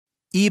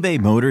eBay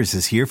Motors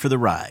is here for the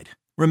ride.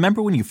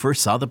 Remember when you first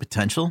saw the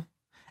potential?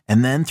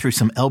 And then through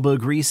some elbow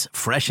grease,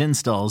 fresh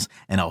installs,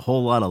 and a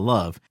whole lot of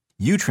love,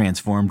 you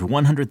transformed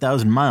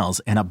 100,000 miles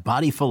and a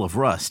body full of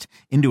rust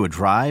into a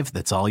drive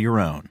that's all your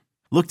own.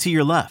 Look to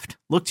your left.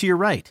 Look to your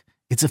right.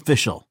 It's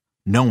official.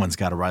 No one's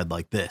got a ride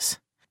like this.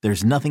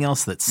 There's nothing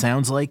else that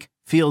sounds like,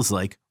 feels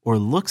like, or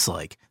looks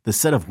like the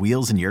set of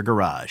wheels in your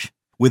garage.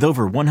 With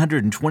over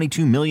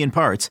 122 million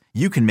parts,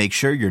 you can make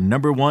sure your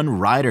number one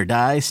ride or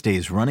die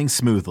stays running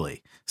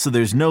smoothly. So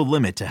there's no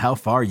limit to how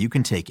far you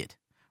can take it.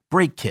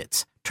 Brake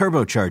kits,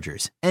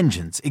 turbochargers,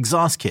 engines,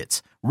 exhaust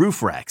kits,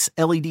 roof racks,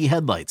 LED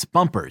headlights,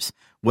 bumpers,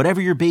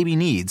 whatever your baby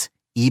needs,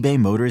 eBay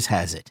Motors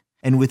has it.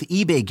 And with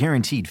eBay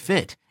Guaranteed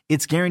Fit,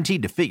 it's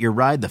guaranteed to fit your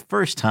ride the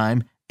first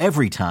time,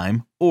 every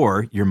time,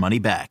 or your money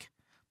back.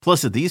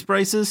 Plus at these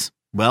prices,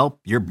 well,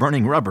 you're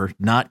burning rubber,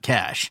 not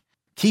cash.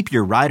 Keep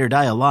your ride or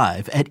die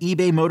alive at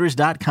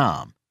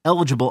ebaymotors.com.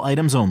 Eligible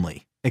items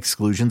only.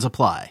 Exclusions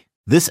apply.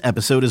 This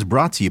episode is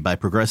brought to you by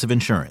Progressive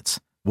Insurance.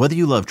 Whether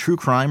you love true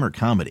crime or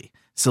comedy,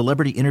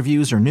 celebrity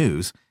interviews or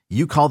news,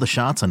 you call the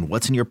shots on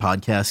what's in your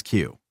podcast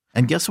queue.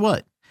 And guess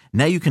what?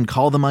 Now you can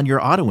call them on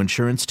your auto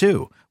insurance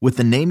too with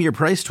the Name Your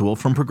Price tool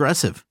from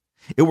Progressive.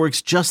 It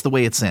works just the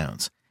way it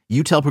sounds.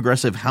 You tell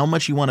Progressive how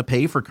much you want to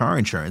pay for car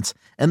insurance,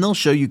 and they'll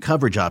show you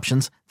coverage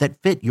options that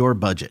fit your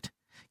budget.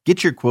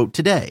 Get your quote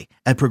today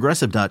at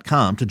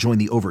Progressive.com to join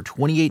the over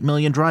 28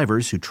 million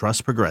drivers who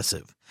trust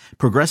Progressive.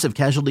 Progressive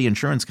Casualty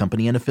Insurance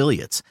Company and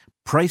Affiliates.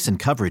 Price and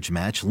coverage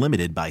match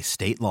limited by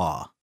state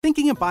law.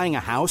 Thinking of buying a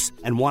house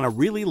and want a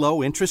really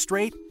low interest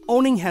rate?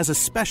 Owning has a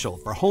special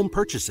for home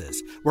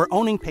purchases, where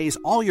Owning pays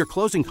all your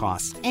closing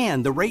costs,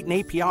 and the rate in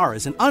APR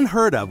is an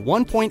unheard of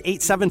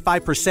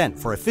 1.875%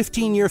 for a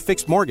 15-year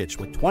fixed mortgage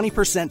with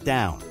 20%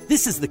 down.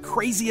 This is the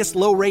craziest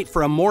low rate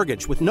for a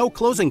mortgage with no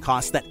closing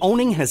costs that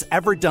Owning has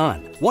ever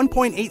done.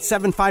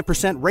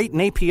 1.875% rate in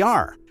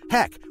APR.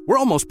 Heck, we're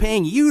almost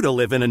paying you to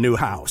live in a new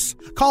house.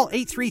 Call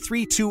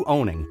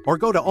 833-2-OWNING or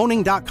go to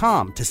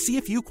owning.com to see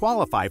if you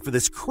qualify for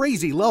this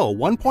crazy low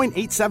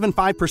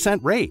 1.875%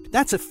 rate.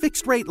 That's a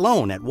fixed rate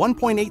loan at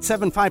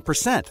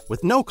 1.875%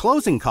 with no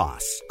closing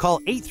costs. Call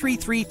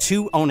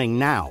 833-2-OWNING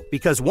now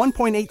because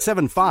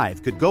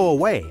 1.875 could go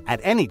away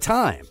at any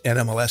time.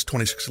 NMLS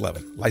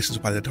 2611,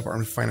 licensed by the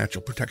Department of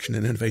Financial Protection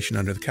and Innovation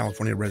under the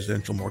California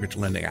Residential Mortgage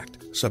Lending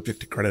Act. Subject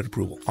to credit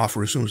approval.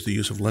 Offer assumes the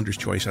use of lender's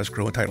choice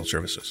escrow and title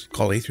services.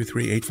 Call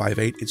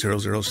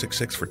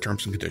 833-858-0066 for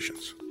terms and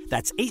conditions.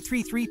 That's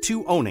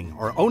 833-2-OWNING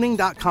or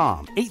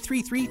owning.com.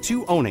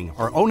 833-2-OWNING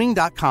or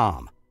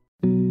owning.com.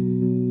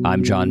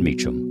 I'm John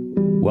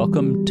Meacham.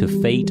 Welcome to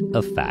Fate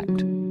of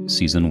Fact,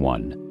 Season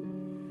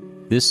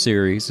 1. This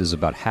series is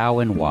about how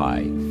and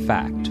why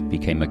fact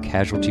became a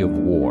casualty of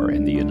war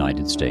in the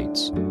United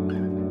States.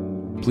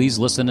 Please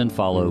listen and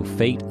follow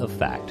Fate of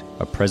Fact,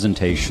 a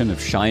presentation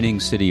of Shining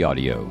City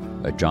Audio,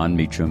 a John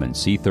Meacham and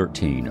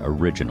C13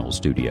 original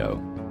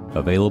studio.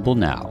 Available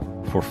now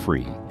for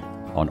free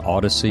on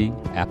Odyssey,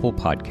 Apple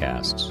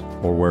Podcasts,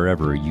 or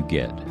wherever you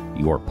get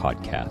your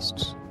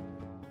podcasts.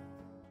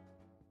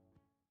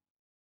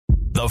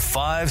 The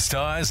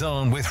 5-Star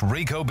Zone with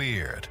Rico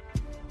Beard.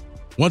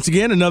 Once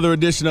again, another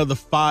edition of the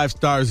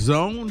 5-Star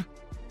Zone.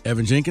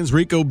 Evan Jenkins,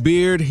 Rico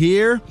Beard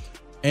here.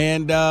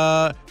 And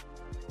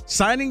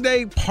signing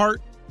day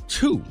part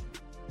 2.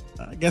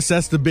 I guess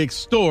that's the big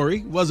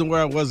story. Wasn't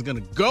where I was going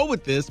to go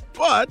with this,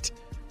 but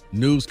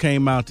news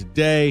came out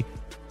today.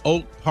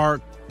 Oak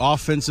Park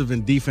offensive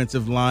and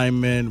defensive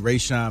lineman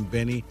Rayshawn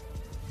Benny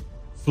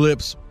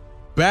flips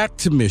back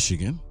to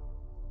Michigan.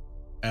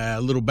 A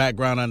little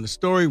background on the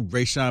story.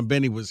 Rayshawn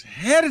Benny was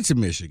headed to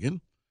Michigan.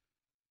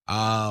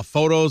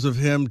 Photos of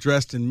him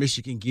dressed in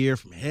Michigan gear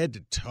from head to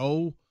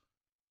toe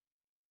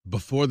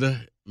before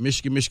the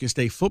Michigan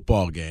State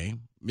football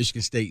game.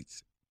 Michigan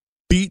State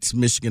beats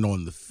Michigan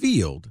on the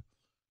field.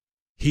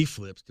 He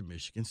flips to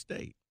Michigan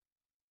State.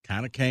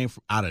 Kind of came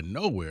from out of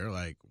nowhere,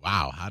 like,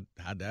 wow,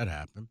 how'd that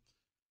happen?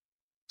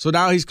 So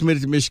now he's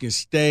committed to Michigan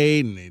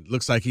State, and it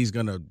looks like he's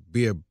going to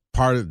be a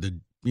part of the,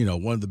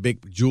 one of the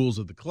big jewels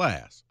of the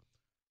class.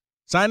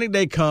 Signing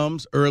day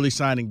comes, early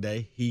signing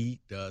day. He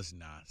does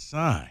not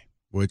sign,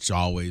 which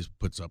always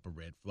puts up a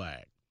red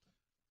flag.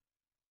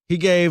 He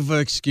gave an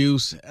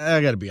excuse.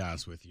 I got to be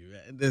honest with you.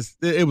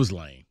 It was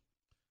lame.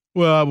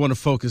 Well, I want to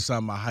focus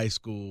on my high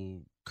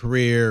school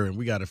career, and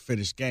we got to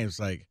finish games.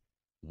 Like,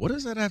 what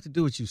does that have to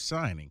do with you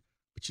signing?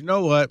 But you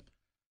know what?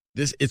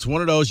 It's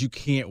one of those you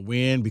can't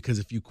win because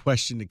if you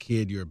question the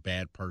kid, you're a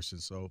bad person.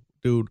 So,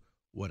 dude,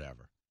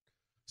 whatever.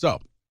 So,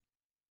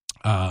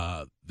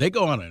 they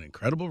go on an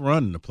incredible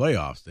run in the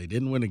playoffs. They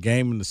didn't win a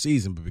game in the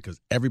season, but because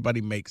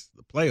everybody makes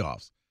the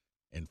playoffs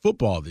in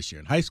football this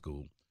year in high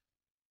school,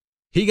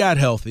 he got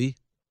healthy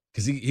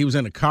because he was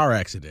in a car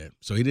accident,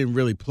 so he didn't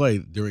really play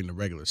during the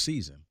regular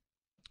season.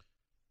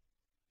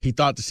 He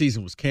thought the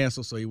season was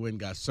canceled, so he went and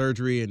got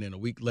surgery, and then a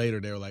week later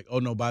they were like, oh,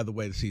 no, by the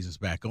way, the season's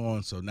back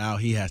on, so now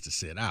he has to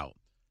sit out.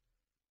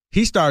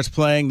 He starts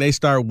playing. They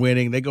start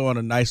winning. They go on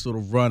a nice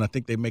little run. I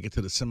think they make it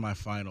to the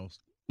semifinals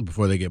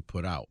before they get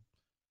put out.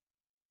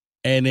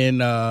 And then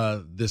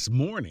this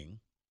morning,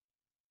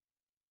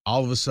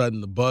 all of a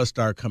sudden the buzz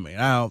started coming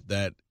out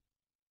that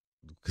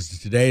because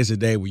today is a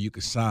day where you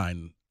could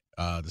sign.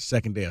 The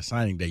second day of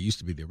signing day used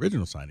to be the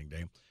original signing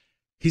day.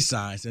 He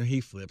signs and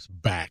he flips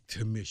back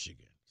to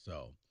Michigan.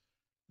 So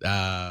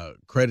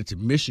credit to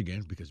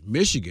Michigan, because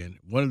Michigan,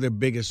 one of their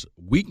biggest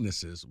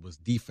weaknesses was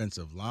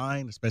defensive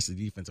line, especially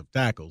defensive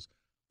tackles.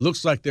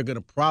 Looks like they're going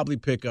to probably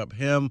pick up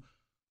him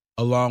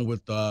along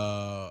with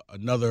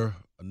either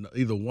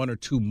one or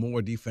two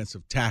more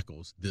defensive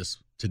tackles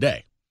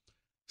today.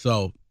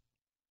 So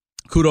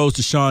kudos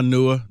to Sean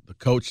Nua, the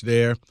coach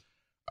there.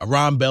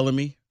 Ron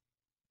Bellamy,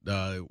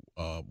 the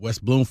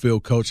West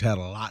Bloomfield coach, had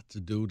a lot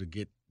to do to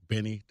get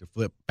Benny to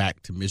flip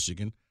back to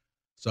Michigan.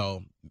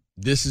 So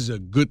this is a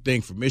good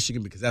thing for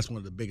Michigan because that's one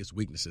of the biggest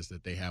weaknesses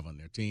that they have on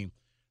their team.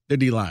 Their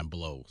D-line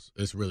blows.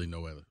 There's really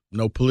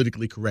no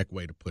politically correct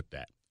way to put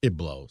that. It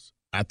blows.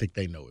 I think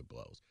they know it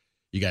blows.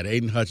 You got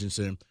Aiden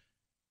Hutchinson,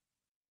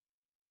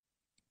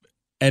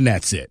 and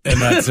that's it.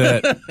 And that's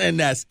it. And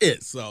that's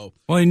it. So,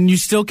 well, and you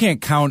still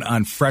can't count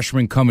on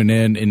freshmen coming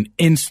in and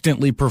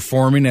instantly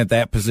performing at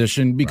that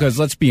position because,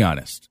 let's be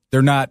honest,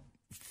 they're not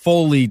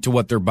fully to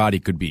what their body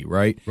could be,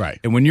 right? Right.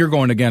 And when you're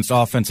going against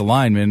offensive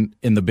linemen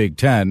in the Big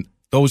Ten,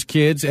 those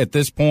kids at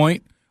this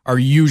point are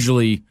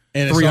usually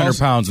 300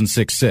 pounds and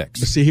 6'6".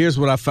 But see, here's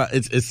what I found.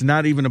 It's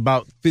not even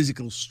about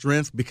physical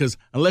strength because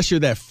unless you're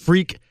that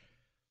freak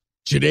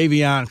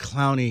Jadeveon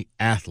Clowney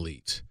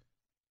athlete,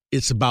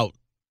 it's about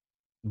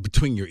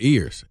between your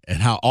ears and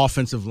how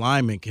offensive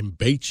linemen can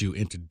bait you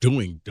into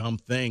doing dumb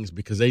things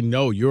because they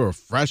know you're a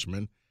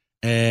freshman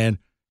and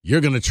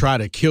you're going to try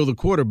to kill the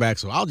quarterback,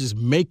 so I'll just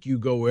make you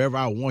go wherever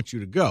I want you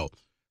to go.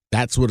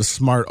 That's what a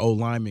smart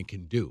O-lineman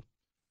can do.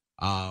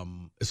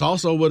 It's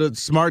also what a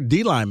smart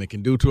D-lineman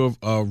can do to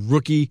a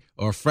rookie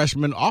or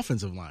freshman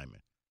offensive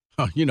lineman.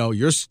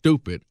 You're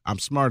stupid. I'm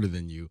smarter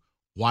than you.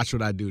 Watch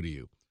what I do to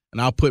you.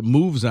 And I'll put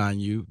moves on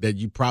you that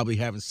you probably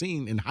haven't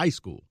seen in high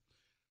school.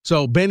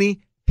 So Benny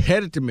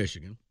headed to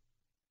Michigan.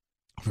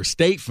 For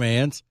State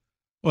fans,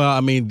 well, I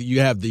mean,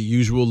 you have the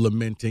usual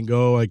lamenting,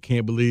 oh, I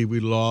can't believe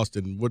we lost,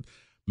 and what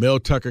Mel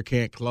Tucker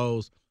can't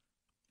close.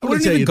 I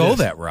wouldn't even go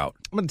that route.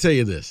 I'm going to tell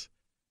you this.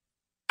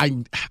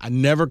 I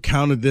never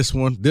counted this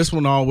one. This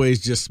one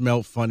always just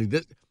smelled funny.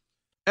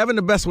 Evan,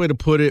 the best way to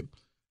put it,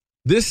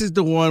 this is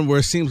the one where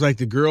it seems like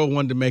the girl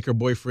wanted to make her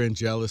boyfriend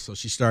jealous, so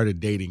she started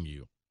dating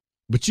you.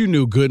 But you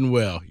knew good and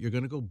well you're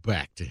going to go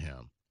back to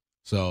him.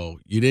 So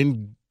you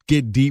didn't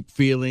get deep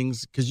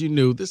feelings because you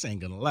knew this ain't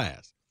going to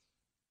last.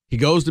 He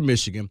goes to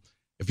Michigan.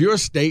 If you're a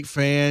State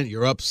fan,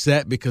 you're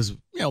upset because,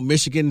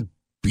 Michigan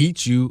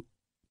beat you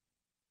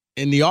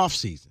in the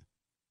offseason.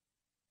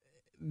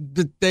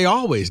 They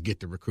always get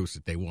the recruits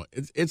that they want.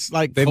 It's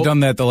like they've done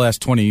that the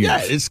last 20 years.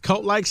 Yeah, it's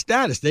cult-like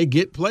status. They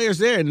get players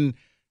there, and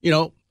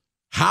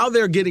how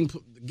they're getting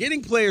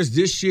players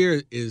this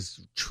year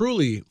is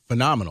truly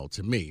phenomenal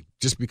to me,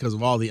 just because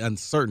of all the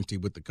uncertainty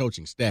with the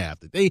coaching staff.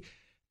 That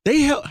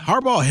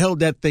Harbaugh held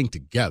that thing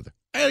together.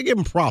 I got to give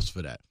him props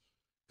for that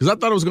because I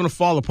thought it was going to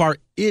fall apart.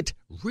 It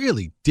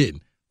really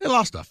didn't. They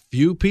lost a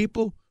few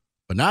people,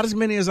 but not as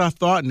many as I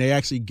thought, and they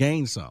actually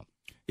gained some.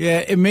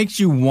 Yeah, it makes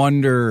you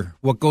wonder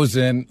what goes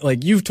in.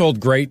 Like, you've told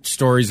great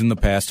stories in the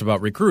past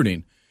about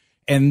recruiting,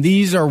 and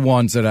these are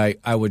ones that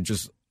I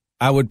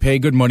would pay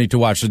good money to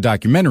watch the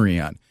documentary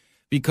on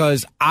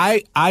because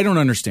I don't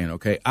understand,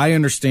 okay? I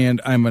understand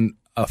I'm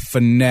a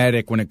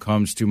fanatic when it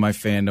comes to my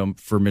fandom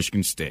for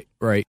Michigan State,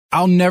 right?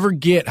 I'll never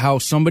get how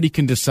somebody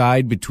can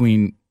decide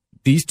between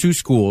these two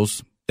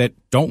schools that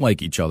don't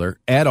like each other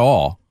at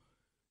all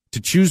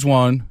to choose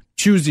one,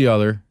 choose the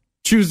other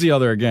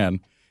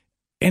again.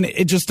 And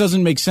it just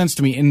doesn't make sense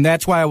to me. And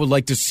that's why I would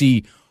like to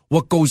see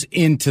what goes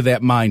into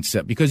that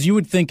mindset. Because you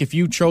would think if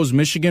you chose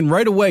Michigan,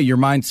 right away your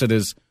mindset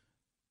is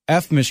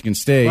F Michigan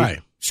State, right.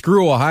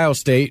 Screw Ohio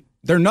State,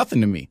 they're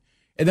nothing to me.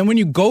 And then when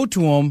you go to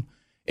them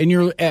and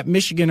you're at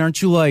Michigan,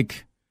 aren't you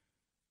like,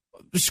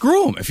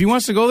 screw him. If he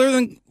wants to go there,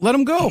 then let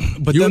him go.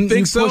 But then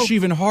you push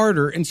even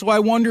harder. And so I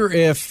wonder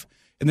if,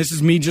 and this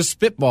is me just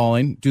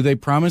spitballing, do they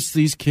promise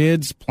these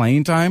kids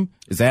playing time?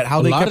 Is that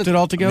how they kept it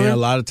all together? I mean, a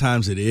lot of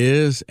times it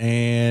is.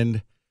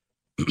 And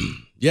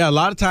yeah, a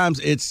lot of times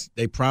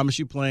they promise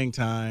you playing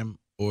time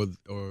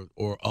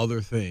or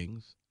other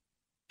things,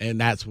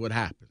 and that's what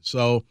happens.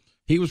 So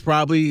he was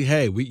probably,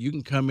 hey, you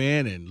can come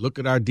in and look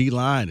at our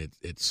D-line.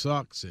 It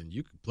sucks, and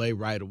you can play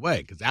right away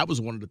because that was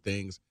one of the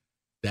things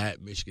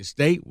that Michigan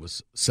State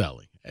was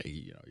selling. Hey,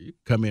 you can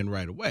come in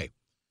right away.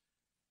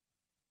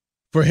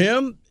 For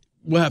him,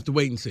 we'll have to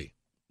wait and see.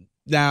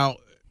 Now,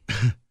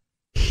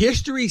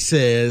 history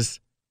says,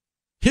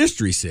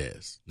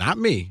 not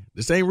me.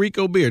 This ain't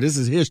Rico Beard. This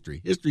is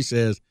history. History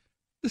says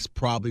this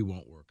probably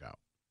won't work out.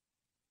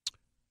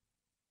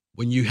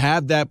 When you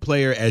have that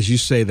player, as you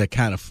say, that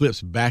kind of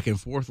flips back and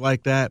forth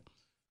like that,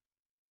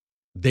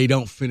 they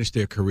don't finish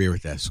their career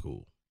at that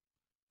school.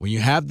 When you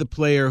have the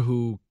player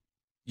who,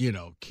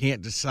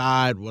 can't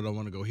decide what I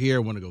want to go here, I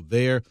want to go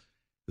there,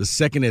 the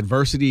second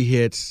adversity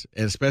hits,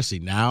 and especially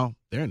now,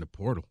 they're in the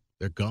portal.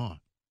 They're gone.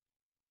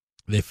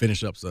 They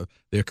finish up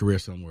their career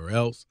somewhere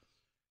else.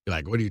 You're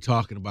like, what are you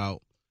talking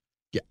about?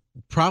 Yeah,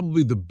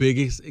 probably the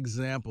biggest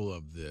example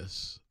of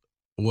this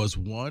was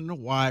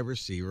one wide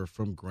receiver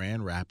from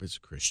Grand Rapids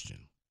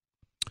Christian,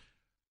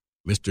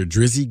 Mr.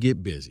 Drizzy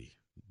Get Busy,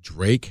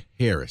 Drake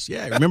Harris.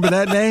 Yeah, remember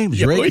that name?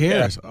 Drake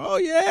Harris. Oh,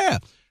 yeah.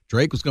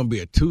 Drake was going to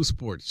be a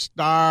two-sport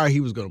star. He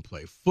was going to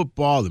play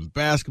football and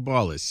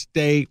basketball at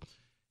State.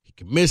 He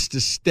commits to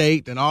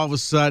State, and all of a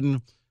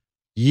sudden,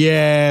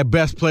 yeah,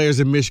 best players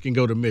in Michigan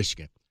go to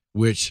Michigan,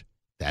 which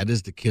that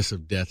is the kiss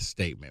of death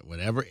statement.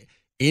 Whenever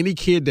any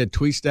kid that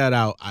tweets that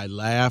out, I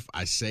laugh,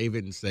 I save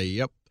it, and say,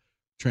 yep,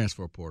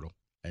 transfer portal.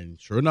 And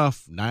sure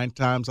enough, 9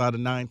 times out of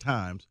 9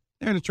 times,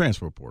 they're in the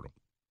transfer portal.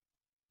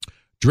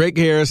 Drake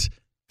Harris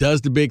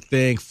does the big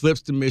thing,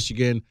 flips to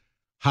Michigan.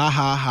 Ha,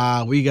 ha,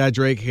 ha, we got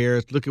Drake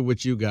Harris. Look at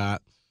what you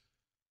got.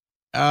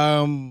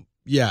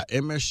 Yeah,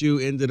 MSU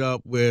ended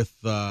up with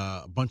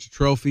a bunch of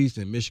trophies,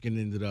 and Michigan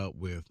ended up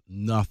with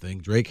nothing.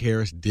 Drake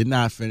Harris did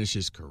not finish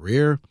his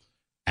career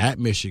at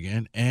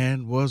Michigan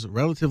and was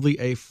relatively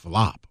a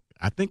flop.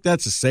 I think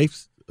that's a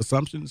safe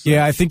assumption.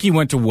 Yeah, I think he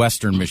went to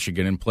Western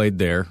Michigan and played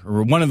there,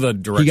 or one of the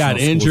directional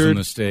schools in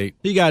the state.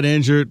 He got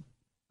injured.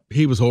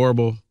 He was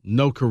horrible.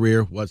 No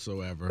career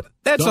whatsoever.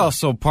 That's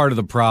also part of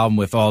the problem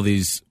with all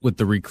these, with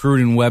the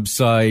recruiting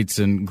websites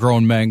and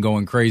grown men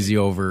going crazy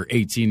over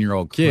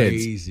 18-year-old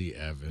kids. Crazy,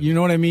 Evan. You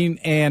know what I mean?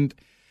 And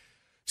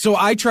so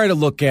I try to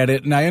look at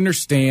it, and I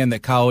understand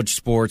that college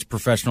sports,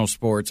 professional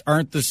sports,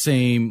 aren't the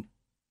same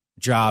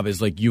job as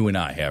like you and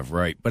I have,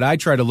 right? But I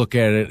try to look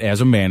at it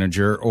as a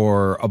manager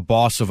or a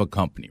boss of a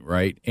company,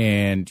 right?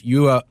 And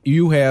you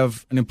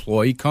have an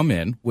employee come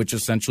in, which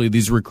essentially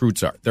these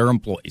recruits are. They're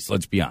employees,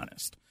 let's be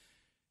honest.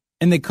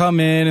 And they come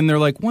in and they're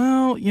like,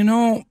 well, you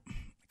know, I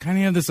kind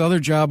of have this other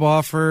job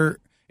offer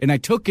and I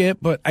took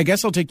it, but I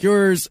guess I'll take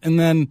yours. And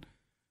then,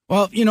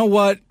 well, you know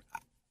what?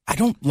 I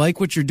don't like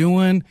what you're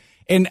doing.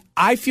 And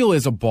I feel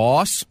as a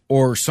boss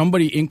or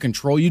somebody in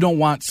control, you don't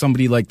want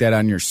somebody like that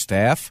on your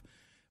staff.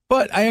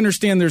 But I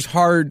understand there's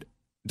hard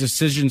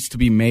decisions to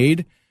be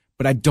made,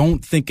 but I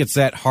don't think it's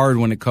that hard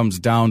when it comes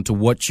down to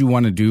what you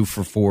want to do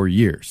for 4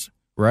 years,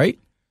 right?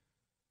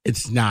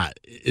 It's not.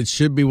 It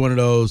should be one of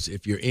those,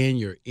 if you're in,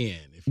 you're in.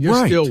 If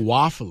you're still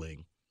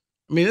waffling,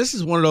 I mean, this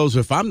is one of those,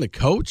 if I'm the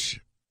coach,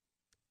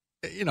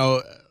 you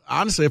know,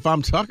 honestly, if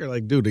I'm Tucker,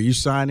 like, dude, are you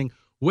signing?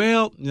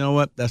 Well, you know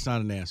what? That's not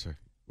an answer.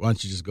 Why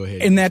don't you just go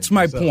ahead? And that's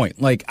my point.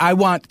 Like, I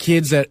want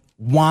kids that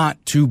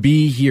want to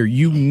be here.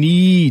 You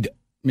need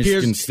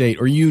Michigan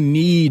State or you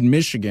need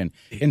Michigan.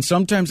 And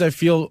sometimes I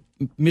feel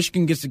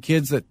Michigan gets the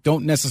kids that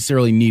don't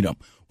necessarily need them.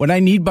 What I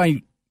need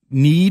by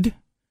need,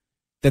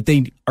 that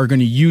they are going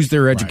to use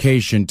their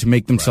education to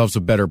make themselves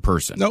a better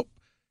person. Nope.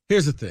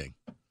 Here's the thing.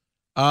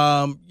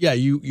 Yeah,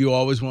 you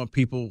always want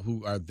people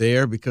who are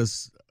there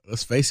because,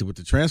 let's face it, with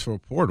the transfer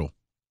portal,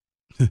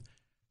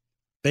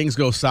 things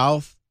go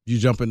south, you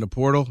jump in the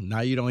portal,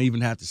 now you don't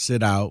even have to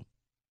sit out.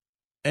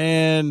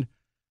 And,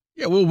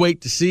 yeah, we'll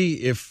wait to see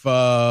if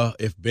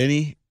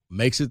Benny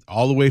makes it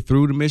all the way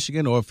through to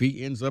Michigan or if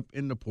he ends up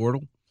in the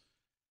portal.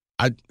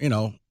 I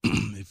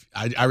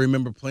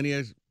remember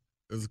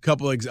there's a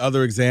couple of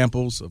other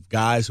examples of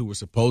guys who were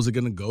supposedly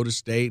going to go to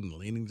State and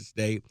leaning to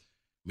State.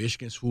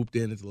 Michigan swooped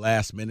in at the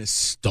last minute,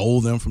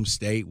 stole them from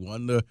State,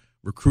 won the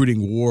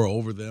recruiting war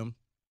over them.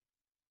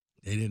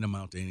 They didn't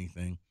amount to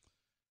anything.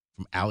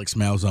 From Alex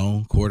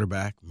Malzone,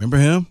 quarterback. Remember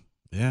him?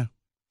 Yeah.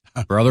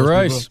 Brother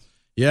Rice.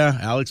 Yeah,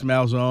 Alex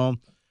Malzone.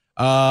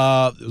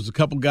 There was a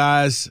couple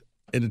guys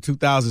in the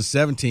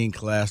 2017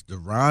 class.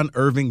 Deron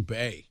Irving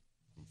Bay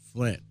from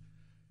Flint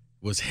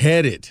was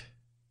headed.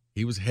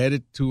 He was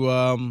headed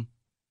to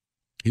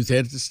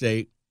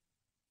State,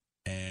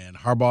 and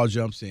Harbaugh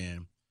jumps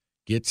in.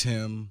 Gets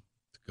him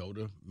to go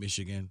to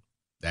Michigan.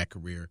 That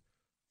career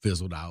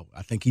fizzled out.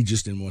 I think he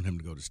just didn't want him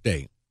to go to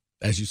State.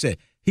 As you said,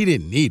 he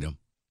didn't need him.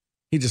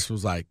 He just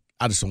was like,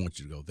 I just don't want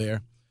you to go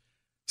there.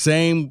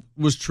 Same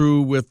was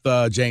true with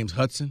James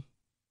Hudson,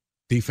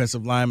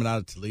 defensive lineman out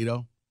of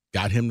Toledo.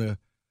 Got him to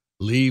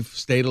leave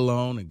State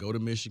alone and go to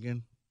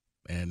Michigan.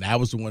 And that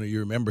was the one that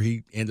you remember.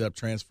 He ended up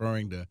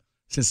transferring to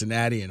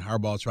Cincinnati, and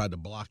Harbaugh tried to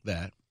block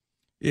that.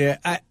 Yeah,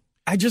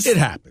 I just it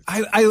happens.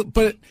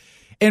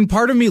 And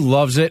part of me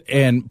loves it,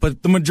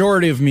 but the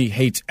majority of me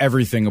hates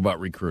everything about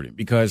recruiting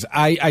because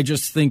I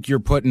just think you're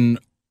putting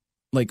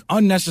like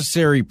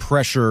unnecessary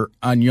pressure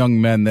on young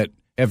men that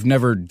have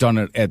never done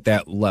it at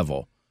that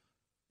level.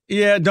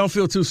 Yeah, don't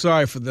feel too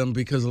sorry for them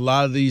because a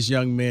lot of these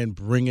young men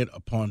bring it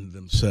upon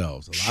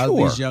themselves. A lot of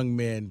these young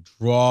men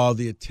draw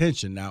the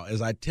attention. Now,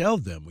 as I tell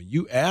them, when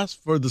you ask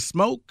for the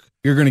smoke,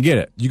 you're going to get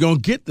it. You're going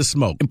to get the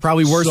smoke. And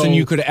probably worse than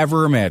you could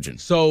ever imagine.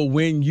 So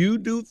when you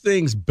do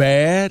things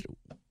bad,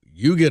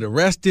 you get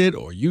arrested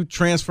or you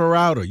transfer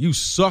out or you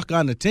suck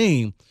on the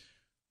team,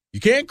 you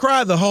can't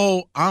cry the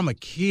whole, I'm a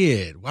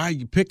kid. Why are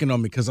you picking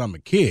on me because I'm a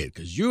kid?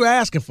 Because you're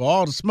asking for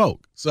all the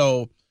smoke.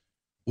 So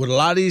with a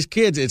lot of these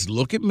kids, it's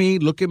look at me,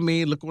 look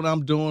what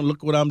I'm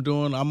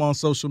doing, I'm on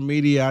social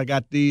media, I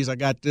got these, I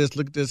got this,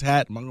 look at this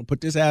hat, am I going to put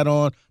this hat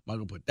on, am I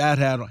going to put that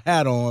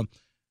hat on?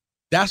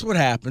 That's what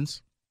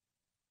happens.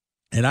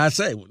 And I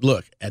say,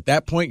 look, at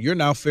that point, you're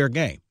now fair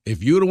game.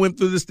 If you would have went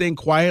through this thing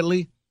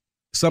quietly,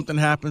 something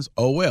happens,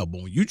 oh well.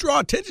 But when you draw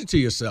attention to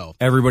yourself.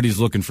 Everybody's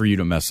looking for you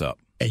to mess up.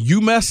 And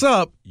you mess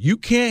up, you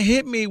can't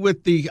hit me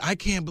with I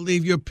can't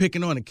believe you're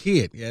picking on a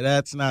kid. Yeah,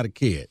 that's not a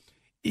kid.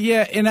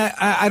 Yeah, and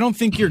I don't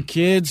think you're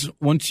kids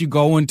once you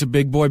go into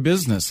big boy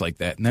business like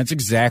that. And that's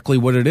exactly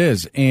what it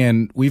is.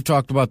 And we've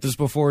talked about this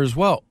before as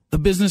well. The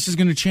business is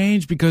going to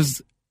change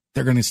because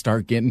they're going to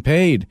start getting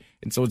paid.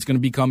 And so it's going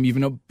to become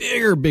even a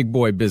bigger big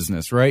boy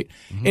business, right?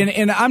 Mm-hmm.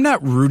 And I'm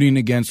not rooting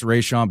against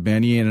Rayshawn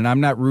Benny, and I'm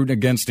not rooting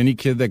against any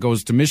kid that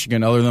goes to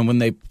Michigan other than when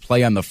they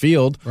play on the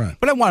field. Right.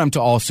 But I want them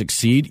to all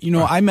succeed. You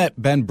know, right. I met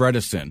Ben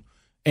Bredesen,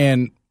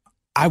 and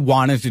I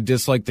wanted to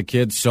dislike the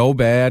kid so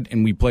bad,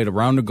 and we played a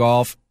round of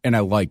golf, and I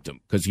liked him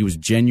because he was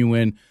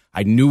genuine.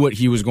 I knew what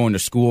he was going to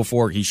school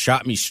for. He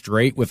shot me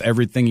straight with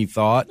everything he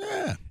thought.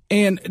 Yeah.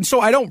 And so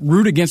I don't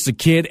root against the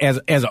kid as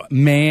a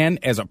man,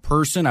 as a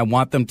person. I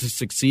want them to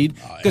succeed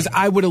because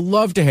I would have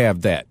loved to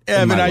have that.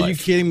 Evan, are you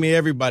kidding me?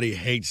 Everybody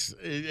hates.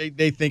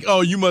 They think, oh,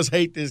 you must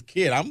hate this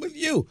kid. I'm with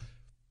you.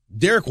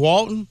 Derek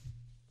Walton,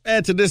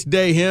 man, to this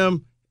day,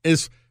 me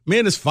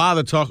and his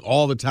father talk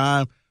all the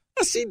time.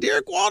 I see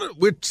Derek Walton.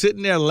 We're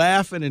sitting there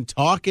laughing and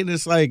talking.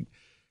 It's like,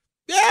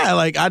 yeah,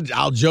 like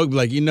I'll joke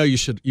like, you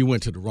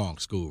went to the wrong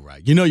school,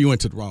 right? You went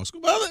to the wrong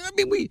school. Well, I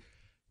mean,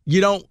 you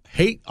don't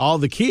hate all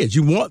the kids.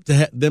 You want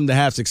them to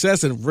have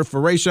success. And for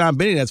Rayshawn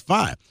Benny, that's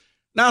fine.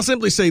 Now, I'll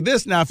simply say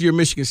this. Now, if you're a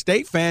Michigan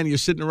State fan, you're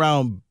sitting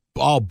around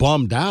all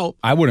bummed out.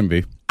 I wouldn't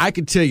be. I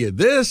can tell you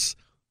this.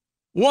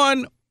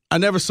 One, I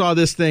never saw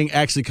this thing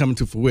actually coming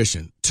to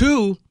fruition.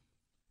 Two,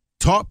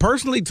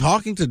 personally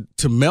talking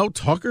to Mel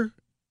Tucker.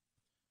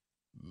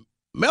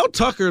 Mel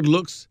Tucker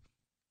looks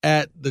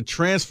at the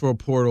transfer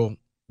portal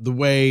the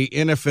way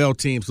NFL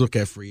teams look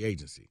at free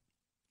agency.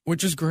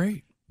 Which is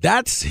great.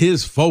 That's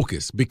his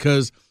focus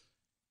because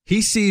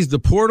he sees the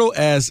portal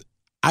as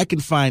I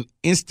can find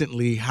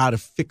instantly how to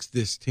fix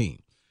this team.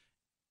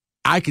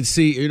 I can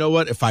see, you know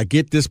what, if I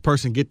get this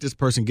person,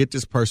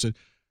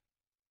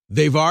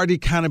 they've already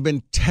kind of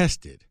been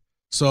tested.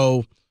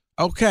 So,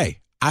 okay,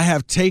 I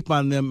have tape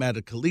on them at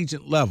a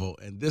collegiate level,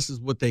 and this is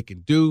what they can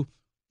do.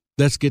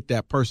 Let's get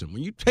that person.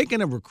 When you're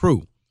taking a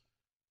recruit,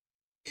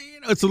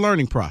 it's a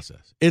learning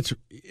process.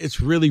 It's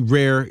really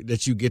rare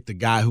that you get the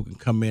guy who can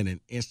come in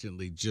and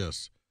instantly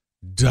just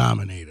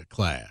dominate a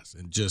class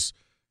and just,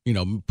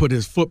 put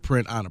his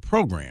footprint on a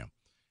program.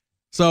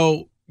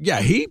 So,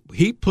 yeah, he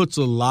puts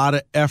a lot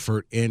of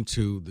effort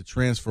into the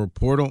transfer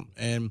portal,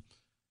 and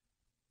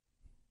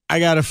I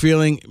got a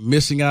feeling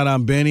missing out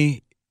on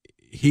Benny,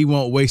 he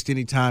won't waste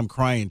any time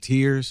crying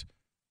tears.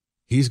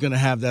 He's going to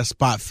have that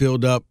spot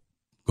filled up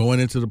going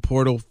into the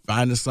portal,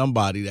 finding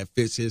somebody that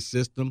fits his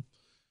system,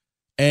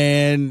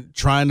 and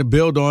trying to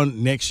build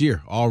on next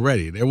year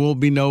already. There won't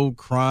be no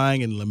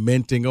crying and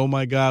lamenting, oh,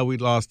 my God, we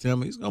lost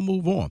him. He's going to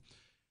move on.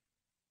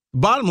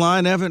 Bottom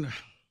line, Evan,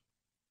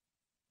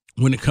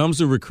 when it comes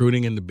to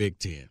recruiting in the Big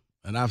Ten,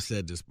 and I've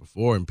said this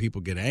before and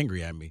people get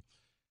angry at me,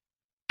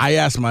 I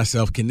ask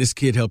myself, can this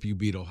kid help you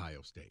beat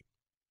Ohio State?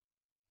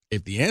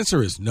 If the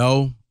answer is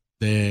no,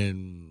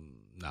 then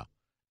no.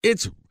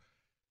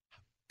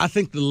 I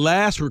think the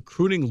last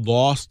recruiting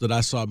loss that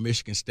I saw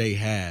Michigan State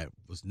had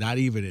was not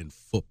even in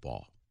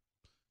football.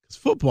 Because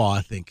football,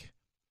 I think,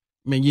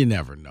 you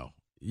never know.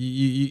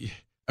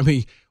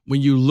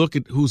 When you look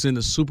at who's in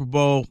the Super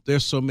Bowl,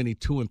 there's so many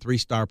 2- and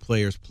 3-star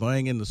players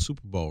playing in the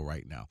Super Bowl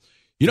right now.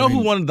 You know who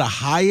one of the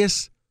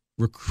highest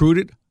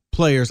recruited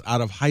players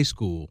out of high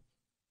school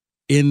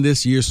in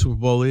this year's Super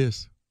Bowl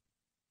is?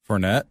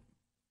 Fournette.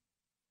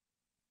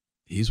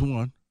 He's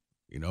one.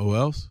 You know who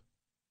else?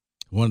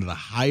 One of the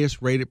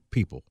highest-rated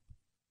people.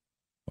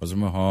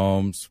 Wasn't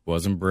Mahomes.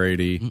 Wasn't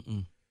Brady.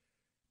 Mm-mm.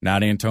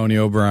 Not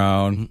Antonio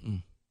Brown.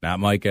 Mm-mm. Not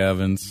Mike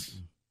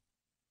Evans.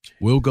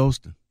 Will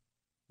Golston.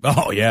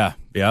 Oh, yeah.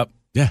 Yep.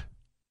 Yeah.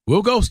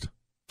 Will Golston.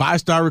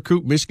 5-star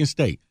recruit, Michigan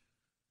State.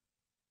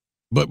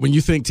 But when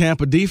you think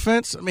Tampa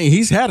defense,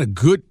 he's had a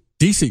good,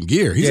 decent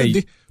year.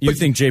 You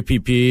think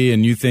JPP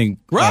and you think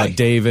right.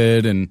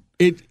 David. And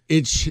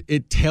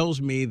It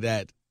tells me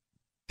that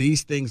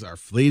these things are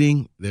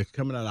fleeting. They're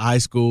coming out of high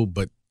school,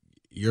 but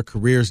your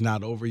career's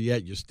not over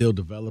yet. You're still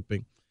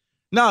developing.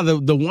 No,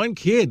 the one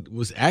kid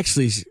was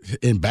actually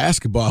in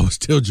basketball was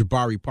still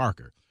Jabari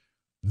Parker.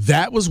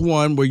 That was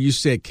one where you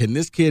said, can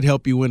this kid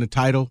help you win a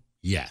title?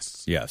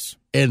 Yes. Yes.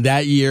 And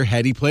that year,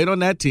 had he played on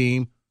that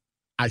team,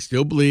 I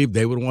still believe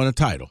they would have won a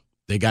title.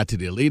 They got to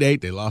the Elite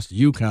Eight. They lost to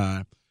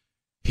UConn.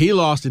 He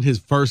lost in his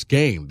first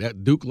game.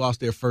 That Duke lost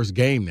their first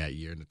game that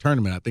year in the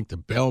tournament, I think to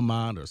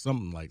Belmont or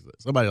something like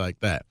that, somebody like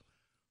that.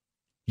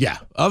 Yeah.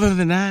 Other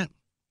than that,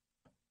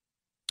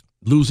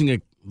 losing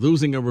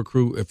a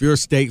recruit, if you're a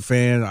State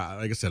fan,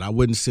 like I said, I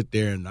wouldn't sit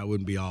there and I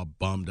wouldn't be all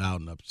bummed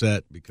out and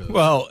upset because.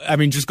 Well,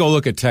 just go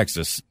look at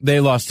Texas. They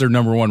lost their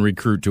number one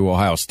recruit to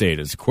Ohio State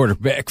as a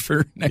quarterback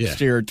for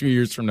next year or 2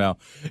 years from now.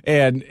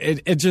 And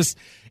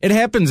it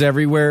happens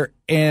everywhere.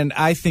 And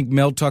I think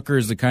Mel Tucker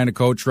is the kind of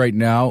coach right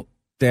now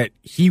that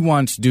he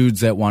wants dudes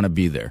that want to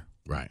be there.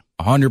 Right.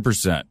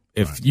 100%.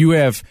 If you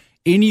have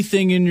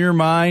anything in your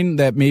mind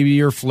that maybe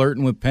you're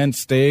flirting with Penn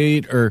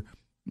State or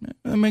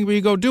maybe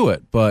you go do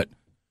it. But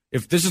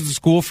if this is the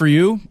school for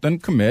you, then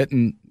commit.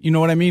 And you know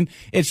what I mean?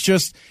 It's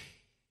just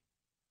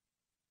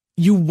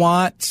you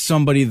want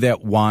somebody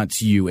that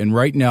wants you. And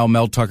right now,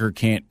 Mel Tucker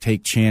can't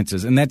take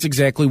chances. And that's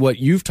exactly what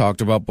you've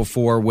talked about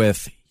before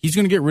with he's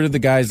going to get rid of the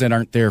guys that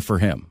aren't there for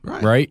him,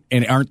 right?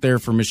 And aren't there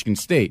for Michigan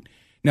State.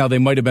 Now, they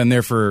might have been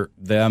there for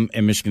them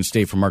and Michigan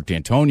State for Mark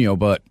D'Antonio,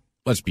 but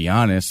let's be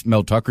honest,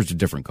 Mel Tucker's a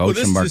different coach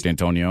than Mark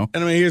D'Antonio.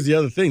 And I mean, here's the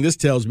other thing. This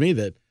tells me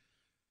that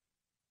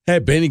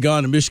had Benny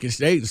gone to Michigan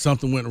State and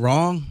something went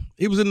wrong,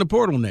 he was in the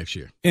portal next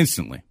year.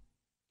 Instantly.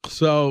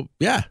 So,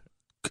 yeah,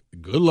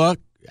 good luck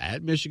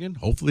at Michigan.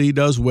 Hopefully he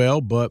does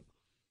well, but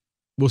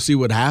we'll see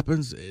what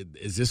happens.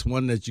 Is this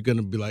one that you're going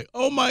to be like,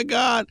 oh, my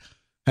God?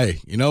 Hey,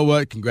 you know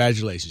what?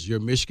 Congratulations. You're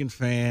a Michigan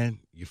fan.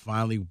 You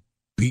finally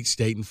beat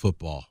State in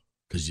football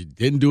because you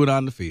didn't do it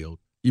on the field.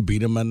 You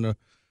beat them on the,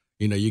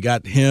 you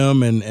got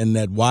him and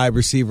that wide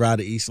receiver out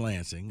of East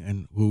Lansing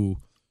and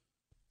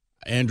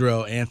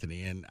Andrell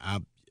Anthony. And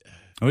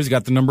he's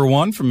got the number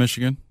 1 from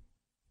Michigan.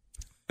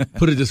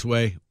 Put it this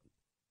way,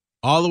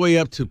 all the way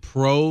up to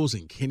pros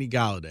and Kenny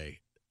Galladay,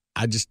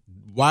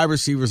 wide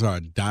receivers are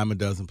a dime a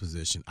dozen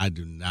position. I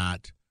don't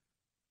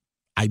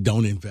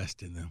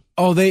invest in them.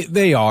 Oh,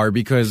 they are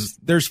because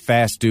there's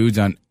fast dudes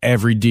on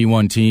every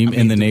D1 team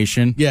in the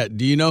nation. Yeah.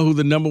 Do you know who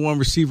the number 1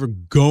 receiver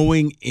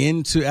going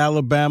into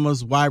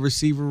Alabama's wide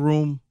receiver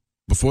room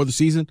before the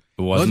season?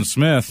 It wasn't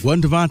Smith.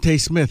 Wasn't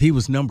Devontae Smith. He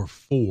was number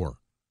 4.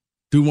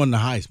 Dude won the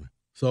Heisman.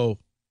 So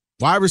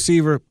wide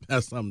receiver,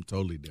 that's something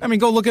totally different. I mean,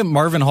 go look at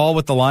Marvin Hall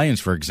with the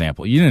Lions, for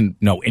example. You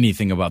didn't know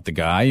anything about the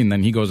guy, and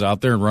then he goes out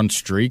there and runs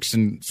streaks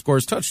and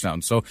scores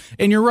touchdowns. So,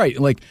 and you're right.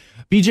 Like,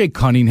 B.J.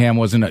 Cunningham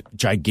wasn't a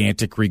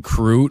gigantic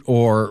recruit,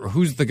 or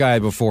who's the guy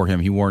before him?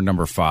 He wore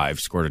number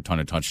 5, scored a ton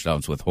of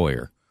touchdowns with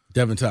Hoyer.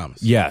 Devin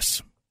Thomas.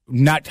 Yes.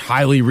 Not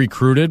highly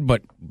recruited,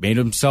 but made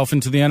himself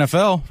into the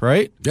NFL,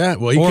 right? Yeah.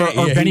 Well,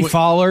 Benny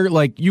Fowler.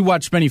 Like, you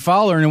watched Benny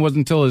Fowler, and it wasn't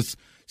until his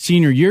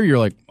senior year, you're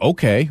like,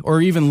 okay,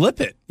 or even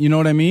Lippett, you know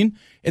what I mean?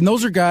 And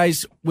those are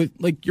guys with,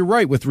 like, you're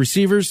right, with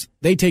receivers,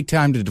 they take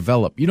time to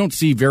develop. You don't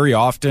see very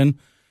often,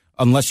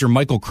 unless you're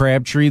Michael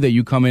Crabtree, that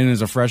you come in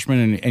as a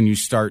freshman and you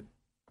start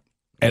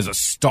as a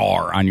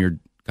star on your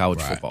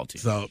college football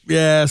team. So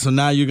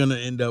now you're going to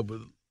end up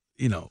with,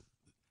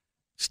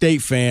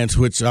 State fans,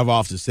 which I've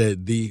often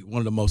said, one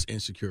of the most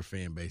insecure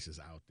fan bases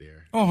out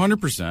there. Oh,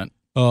 100%.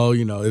 Oh,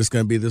 it's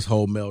going to be this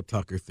whole Mel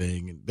Tucker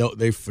thing. And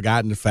they've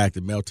forgotten the fact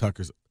that Mel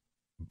Tucker's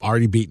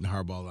already beaten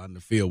Harbaugh on the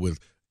field with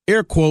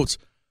air quotes.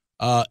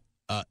 What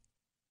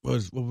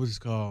was it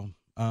called?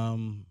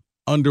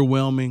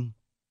 Underwhelming,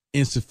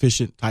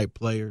 insufficient type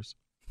players.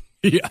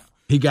 Yeah,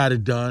 he got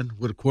it done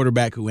with a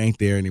quarterback who ain't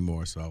there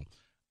anymore. So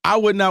I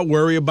would not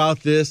worry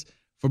about this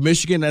for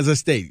Michigan. As I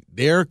state,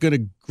 they're going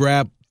to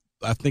grab,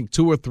 I think,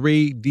 2 or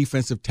 3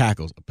 defensive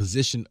tackles, a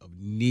position of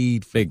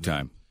need, big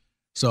time.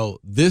 So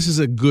this is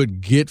a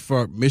good get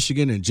for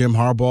Michigan and Jim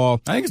Harbaugh.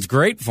 I think it's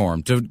great for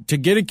him to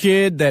get a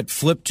kid that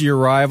flipped to your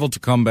rival to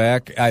come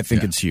back. I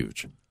think it's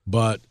huge.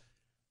 But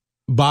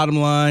bottom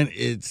line,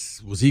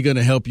 was he going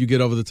to help you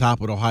get over the top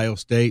with Ohio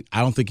State?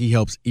 I don't think he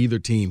helps either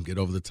team get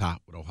over the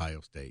top with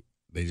Ohio State.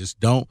 They just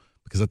don't,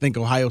 because I think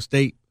Ohio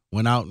State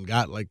went out and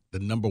got like the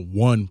number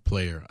 1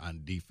 player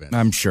on defense.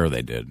 I'm sure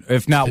they did.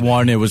 If not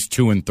 1, it was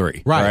 2 and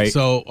 3. Right.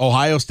 So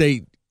Ohio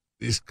State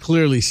is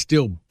clearly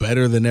still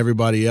better than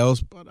everybody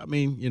else. But, I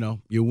mean,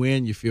 you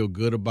win, you feel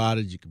good about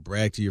it. You can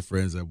brag to your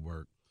friends at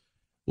work.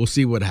 We'll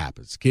see what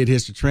happens. Kid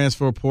hits the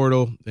transfer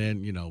portal,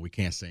 then, we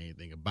can't say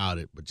anything about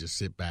it, but just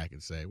sit back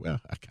and say, well,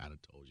 I kind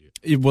of told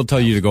you. We'll tell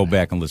you to go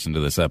back and listen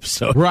to this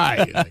episode.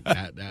 Right. Like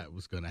that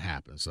was going to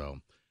happen. So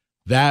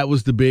that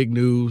was the big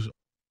news.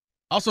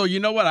 Also,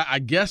 you know what? I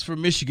guess for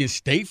Michigan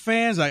State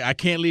fans, I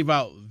can't leave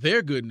out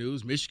their good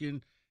news.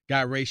 Michigan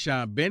got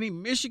Rayshawn Benny.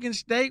 Michigan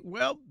State,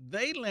 well,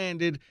 they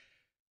landed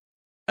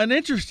an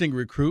interesting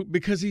recruit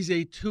because he's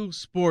a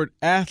 2-sport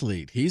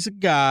athlete. He's a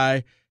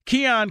guy,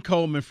 Keon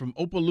Coleman from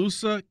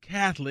Opelousas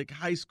Catholic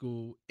High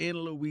School in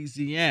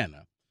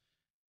Louisiana.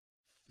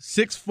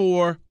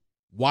 6'4",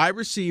 wide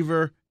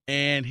receiver,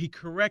 and he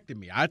corrected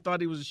me. I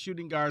thought he was a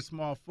shooting guard,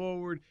 small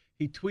forward.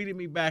 He tweeted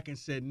me back and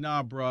said,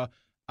 nah, bruh,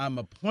 I'm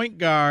a point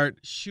guard,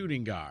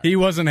 shooting guard. He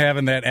wasn't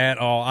having that at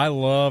all. I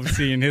love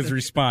seeing his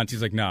response.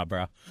 He's like, nah,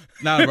 bro.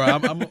 Nah, bro,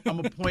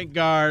 I'm a point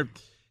guard.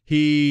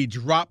 He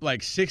dropped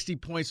like 60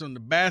 points on the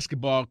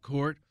basketball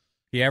court.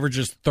 He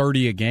averages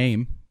 30 a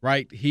game.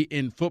 Right.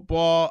 In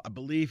football, I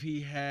believe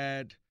he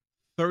had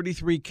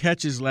 33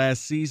 catches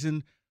last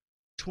season.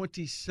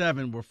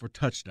 27 were for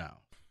touchdown.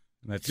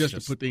 That's just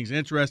to put things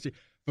interesting.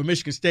 For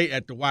Michigan State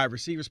at the wide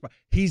receiver spot,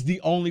 he's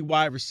the only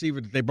wide receiver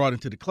that they brought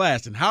into the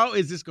class. And how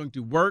is this going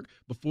to work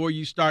before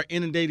you start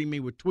inundating me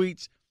with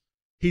tweets?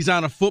 He's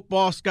on a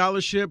football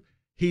scholarship.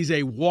 He's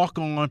a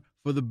walk-on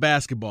for the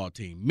basketball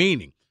team,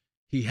 meaning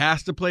he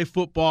has to play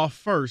football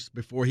first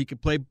before he can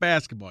play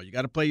basketball. You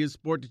got to play your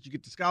sport that you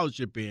get the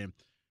scholarship in.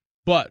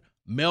 But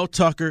Mel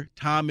Tucker,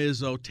 Tom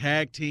Izzo,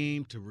 tag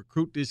team to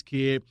recruit this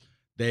kid.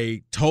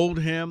 They told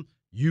him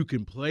You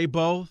can play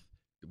both.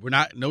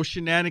 No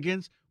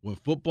shenanigans. When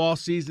football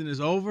season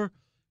is over,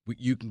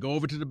 you can go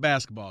over to the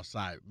basketball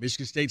side.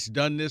 Michigan State's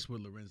done this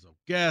with Lorenzo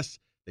Guest.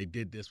 They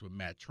did this with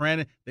Matt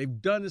Trannon.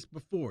 They've done this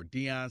before.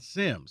 Deion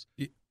Sims.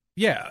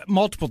 Yeah,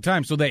 multiple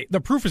times. So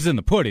the proof is in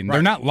the pudding. Right.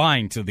 They're not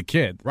lying to the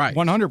kid. Right.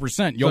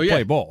 100%. You'll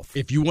play both.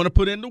 If you want to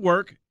put in the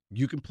work,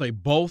 you can play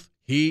both.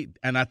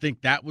 And I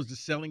think that was the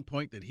selling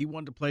point, that he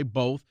wanted to play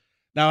both.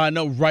 Now, I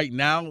know right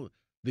now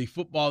the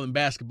football and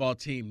basketball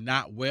team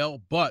not well,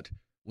 but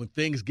when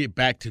things get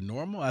back to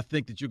normal, I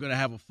think that you're going to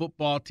have a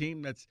football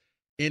team that's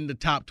in the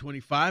top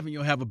 25, and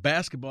you'll have a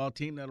basketball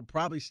team that'll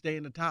probably stay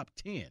in the top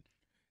 10.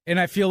 And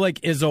I feel like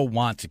Izzo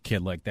wants a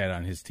kid like that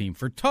on his team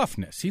for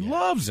toughness. He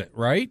loves it,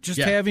 right? Just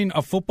having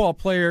a football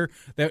player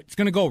that's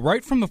going to go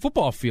right from the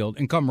football field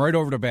and come right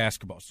over to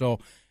basketball.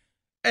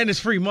 And it's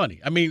free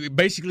money. I mean,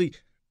 basically,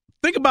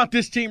 think about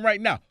this team right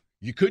now.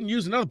 You couldn't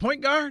use another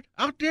point guard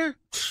out there,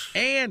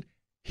 and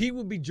he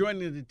will be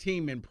joining the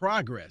team in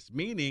progress,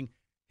 meaning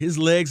his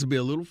legs will be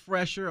a little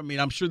fresher. I mean,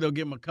 I'm sure they'll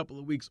give him a couple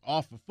of weeks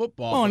off of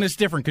football. Oh, and it's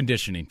different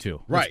conditioning,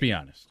 too. Right. Let's be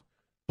honest.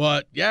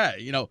 But, yeah,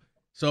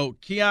 so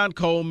Keon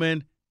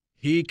Coleman,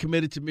 he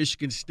committed to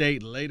Michigan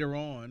State later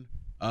on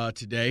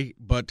today.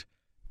 But,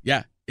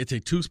 yeah, it's a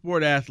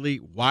two-sport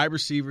athlete, wide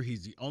receiver.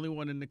 He's the only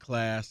one in the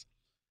class.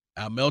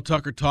 Mel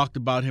Tucker talked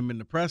about him in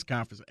the press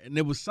conference, and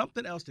there was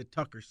something else that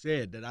Tucker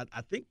said that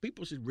I think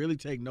people should really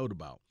take note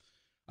about.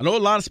 I know a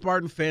lot of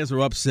Spartan fans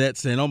are upset,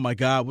 saying, oh, my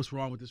God, what's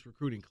wrong with this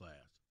recruiting class?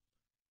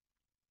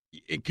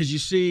 Because you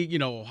see,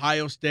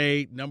 Ohio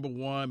State, number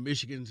 1,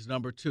 Michigan's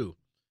number 2.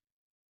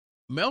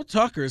 Mel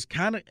Tucker is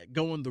kind of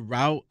going the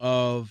route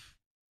of,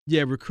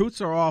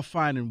 recruits are all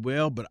fine and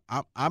well, but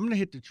I'm going to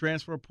hit the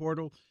transfer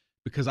portal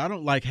because I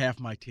don't like half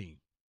my team.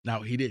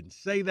 Now, he didn't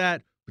say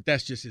that, but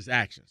that's just his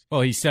actions.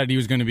 Well, he said he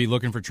was going to be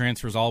looking for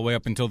transfers all the way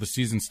up until the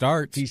season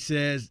starts. He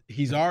says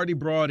he's already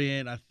brought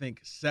in, I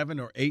think, 7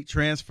 or 8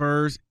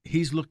 transfers.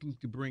 He's looking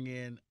to bring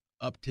in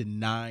up to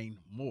 9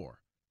 more.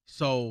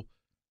 So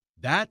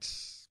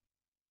that's,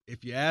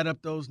 if you add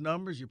up those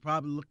numbers, you're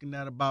probably looking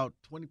at about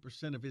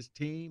 20% of his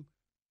team,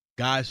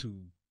 guys who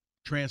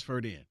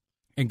transferred in.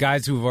 And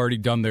guys who have already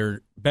been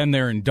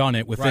there and done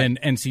it within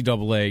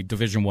NCAA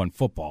Division I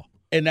football.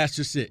 And that's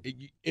just it.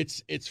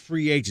 It's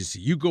free agency.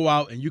 You go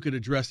out and you can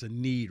address a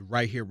need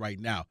right here, right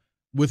now.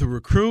 With a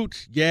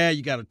recruit,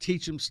 you got to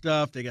teach them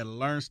stuff. They got to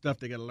learn stuff.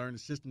 They got to learn the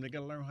system. They got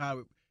to learn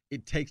how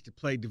it takes to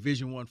play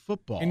Division I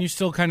football. And you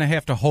still kind of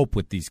have to hope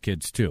with these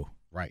kids, too.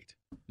 Right.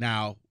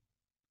 Now,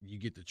 you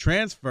get the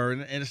transfer,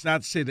 and it's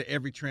not to say that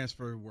every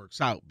transfer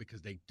works out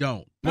because they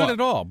don't. Not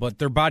at all, but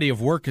their body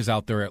of work is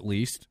out there at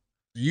least.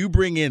 You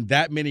bring in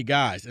that many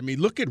guys. I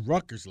mean, look at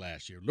Rutgers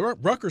last year.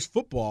 Rutgers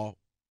football,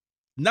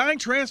 9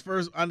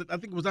 transfers, I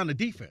think it was on the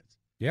defense.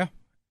 Yeah.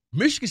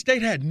 Michigan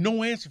State had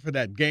no answer for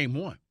that game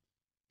 1.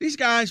 These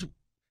guys,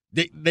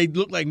 they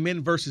look like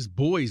men versus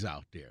boys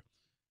out there.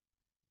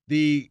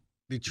 The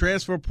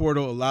transfer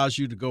portal allows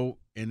you to go,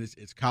 and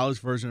it's college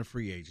version of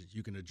free agents.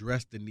 You can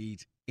address the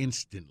needs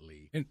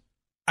instantly. And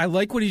I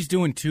like what he's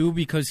doing, too,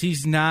 because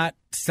he's not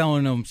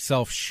selling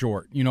himself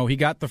short. He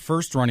got the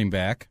first running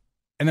back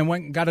and then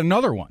went and got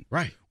another one.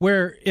 Right.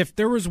 Where if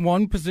there was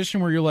one position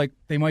where you're like,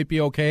 they might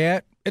be okay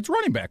at, it's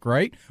running back,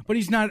 right? But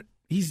he's not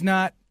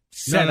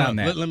set on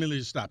that. Let me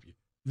just stop you.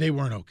 They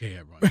weren't okay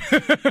at running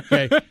back.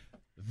 Okay.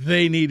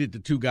 They needed the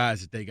 2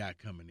 guys that they got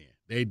coming in.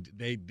 They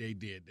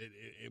did.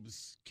 It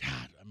was,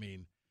 God, I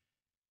mean,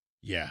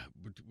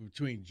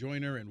 between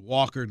Joyner and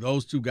Walker,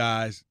 those 2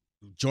 guys,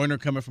 Joyner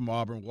coming from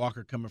Auburn,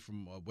 Walker coming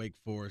from Wake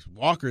Forest.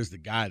 Walker is the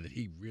guy that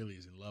he really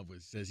is in love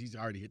with. Says he's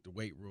already hit the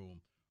weight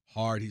room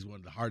hard. He's one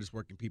of the hardest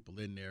working people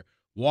in there.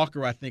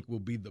 Walker, I think, will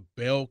be the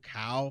bell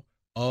cow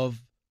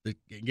of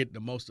get the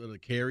most of the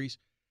carries.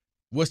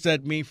 What's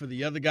that mean for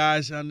the other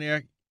guys on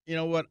there? You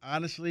know what?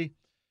 Honestly,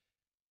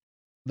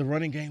 the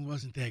running game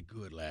wasn't that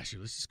good last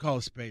year. Let's just call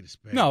a spade a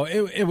spade. No,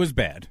 it was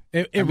bad.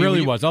 It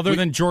really was. Other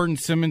than Jordan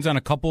Simmons on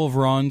a couple of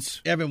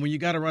runs. Evan, when you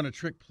got to run a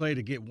trick play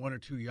to get 1 or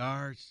 2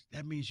 yards,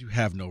 that means you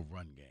have no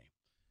run game.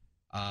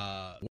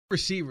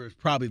 Receiver is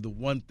probably the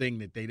one thing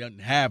that they don't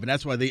have, and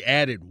that's why they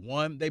added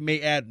 1. They may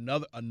add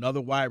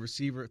another wide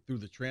receiver through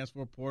the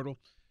transfer portal.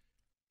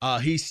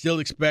 He still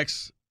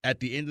expects at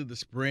the end of the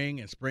spring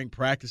and spring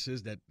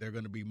practices that there are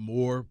going to be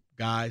more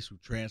guys who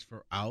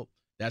transfer out.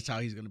 That's how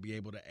he's going to be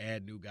able to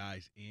add new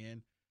guys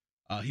in.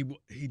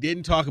 He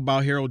didn't talk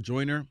about Harold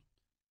Joyner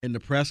in the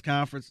press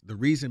conference. The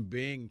reason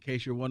being, in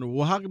case you're wondering,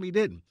 well, how come he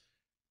didn't?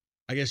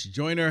 I guess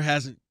Joyner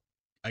hasn't.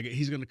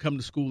 He's going to come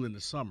to school in the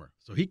summer,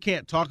 so he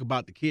can't talk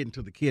about the kid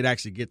until the kid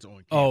actually gets on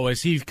campus. Oh,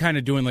 is he kind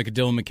of doing like a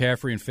Dylan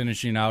McCaffrey and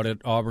finishing out at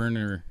Auburn?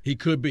 Or he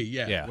could be,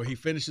 yeah. Where he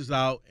finishes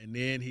out and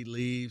then he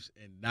leaves,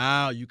 and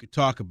now you could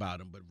talk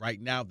about him. But right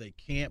now they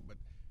can't. But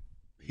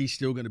he's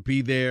still going to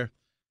be there.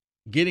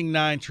 Getting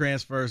 9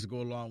 transfers to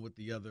go along with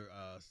the other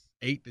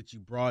 8 that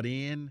you brought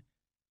in,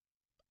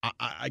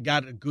 I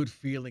got a good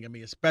feeling. I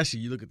mean,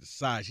 especially you look at the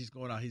size. He's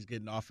going out. He's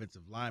getting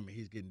offensive linemen.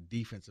 He's getting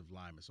defensive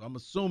linemen. So I'm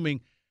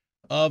assuming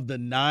of the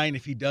 9,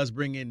 if he does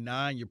bring in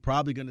 9, you're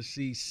probably going to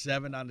see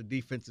 7 on the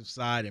defensive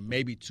side and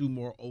maybe 2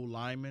 more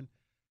O-linemen.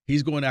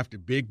 He's going after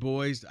big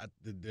boys.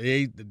 The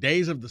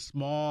days of the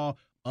small,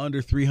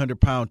 under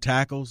 300-pound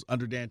tackles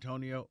under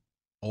D'Antonio,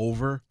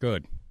 over.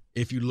 Good.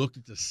 If you looked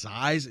at the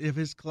size of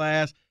his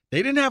class,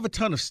 they didn't have a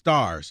ton of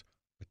stars,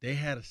 but they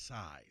had a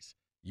size.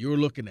 You were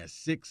looking at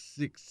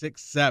 6'6",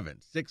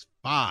 6'7",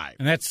 6'5".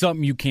 And that's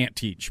something you can't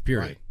teach,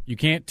 period. Right. You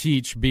can't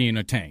teach being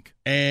a tank.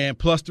 And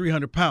plus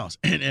 300 pounds.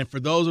 And for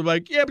those who are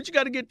like, yeah, but you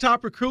got to get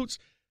top recruits,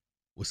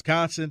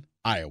 Wisconsin,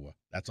 Iowa.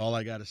 That's all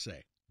I got to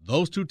say.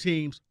 Those 2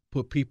 teams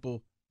put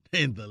people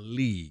in the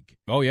league.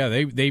 Oh, yeah,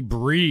 they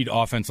breed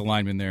offensive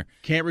linemen there.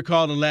 Can't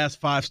recall the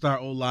last 5-star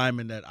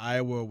O-lineman that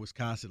Iowa or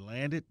Wisconsin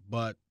landed,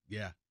 but,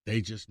 yeah,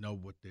 they just know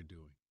what they're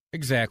doing.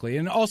 Exactly.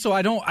 And also,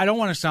 I don't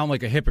want to sound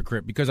like a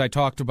hypocrite because I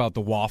talked about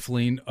the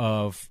waffling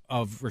of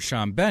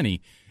Rashawn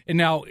Benny. And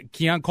now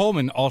Keon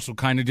Coleman also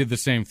kind of did the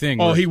same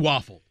thing. Oh, he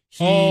waffled.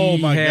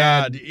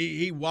 God.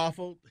 He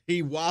waffled.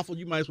 He waffled.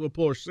 You might as well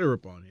pour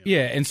syrup on him.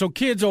 Yeah, and so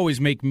kids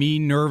always make me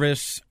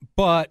nervous,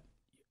 but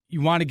you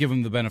want to give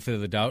him the benefit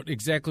of the doubt.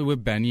 Exactly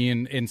with Benny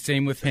and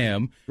same with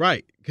him.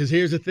 Right. Because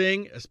here's the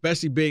thing,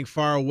 especially being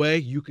far away,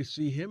 you could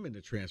see him in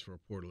the transfer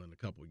portal in a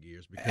couple of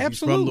years. Because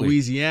Absolutely. He's from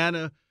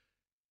Louisiana.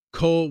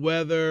 Cold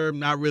weather,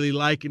 not really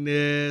liking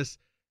this.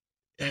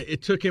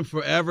 It took him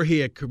forever. He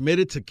had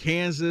committed to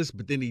Kansas,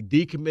 but then he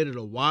decommitted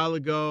a while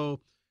ago.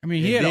 I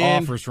mean, he had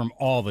offers from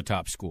all the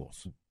top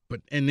schools.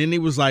 And then he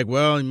was like,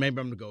 well, maybe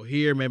I'm going to go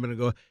here, maybe I'm going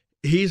to go.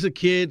 He's a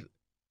kid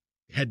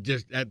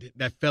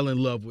that fell in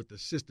love with the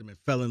system and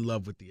fell in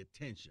love with the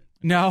attention.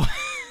 Now,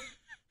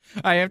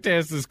 I have to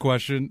ask this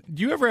question.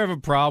 Do you ever have a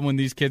problem when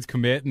these kids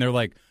commit and they're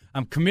like,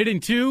 I'm committing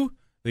to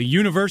the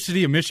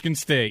University of Michigan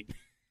State?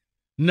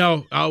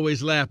 No, I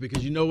always laugh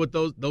because you know what?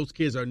 Those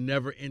kids are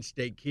never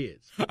in-state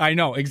kids. I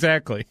know,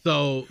 exactly.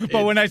 So,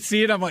 but when I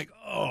see it, I'm like,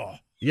 oh.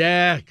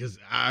 Yeah, because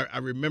I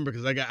remember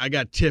because I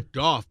got tipped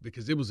off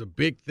because it was a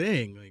big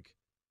thing. Like,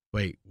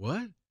 wait,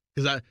 what?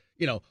 Because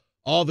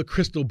all the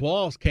crystal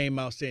balls came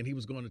out saying he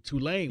was going to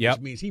Tulane, which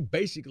means he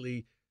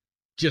basically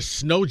just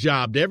snow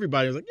jobbed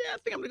everybody. He was like, yeah, I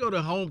think I'm going to go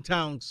to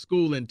hometown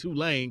school in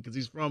Tulane because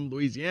he's from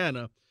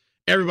Louisiana.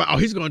 Everybody, oh,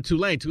 he's going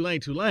to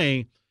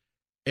Tulane.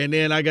 And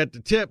then I got the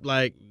tip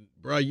like,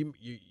 bro,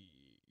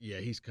 yeah,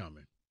 he's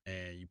coming.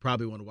 And you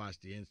probably want to watch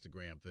the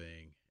Instagram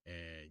thing.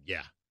 And,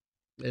 yeah.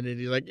 And then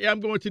he's like, yeah, I'm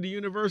going to the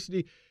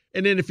university.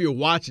 And then if you're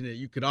watching it,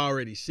 you could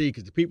already see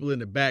because the people in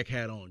the back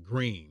had on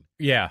green.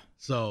 Yeah.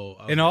 So.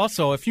 And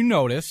also, if you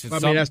notice.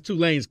 that's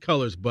Tulane's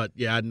colors, but,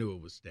 yeah, I knew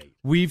it was state.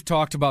 We've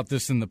talked about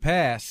this in the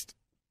past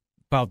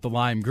about the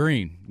lime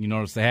green. You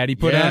notice the hat he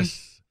put on?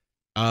 Yes.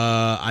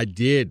 I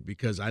did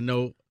because I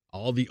know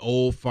all the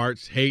old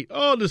farts hate,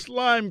 oh, this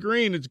lime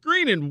green. It's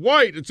green and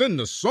white. It's in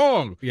the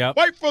song. Yep.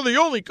 White for the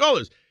only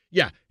colors.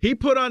 Yeah, he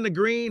put on the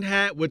green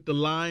hat with the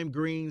lime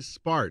green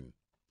Spartan.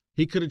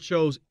 He could have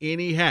chose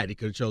any hat. He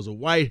could have chose a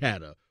white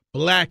hat, a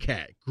black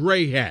hat,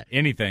 gray hat.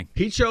 Anything.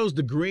 He chose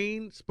the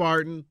green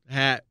Spartan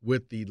hat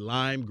with the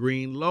lime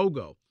green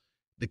logo.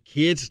 The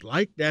kids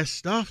like that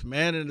stuff,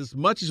 man. And as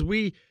much as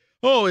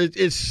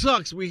it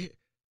sucks.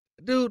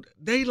 Dude,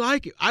 they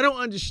like it. I don't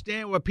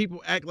understand why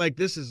people act like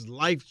this is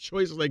life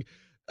choices. Like,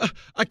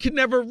 I can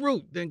never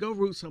root. Then go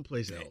root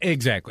someplace else.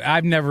 Exactly.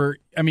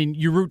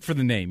 You root for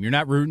the name. You're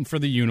not rooting for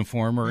the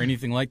uniform or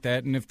anything like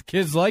that. And if the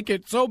kids like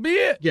it, so be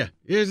it. Yeah,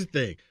 here's the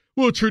thing.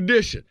 Well,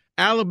 tradition.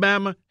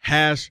 Alabama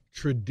has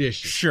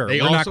tradition. Sure,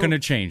 we're not going to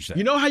change that.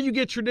 You know how you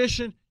get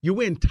tradition? You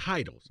win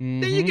titles.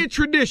 Then you get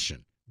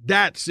tradition.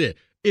 That's it.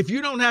 If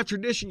you don't have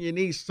tradition, you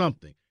need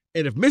something.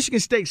 And if Michigan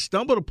State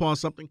stumbled upon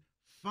something,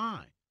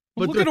 fine.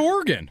 But look at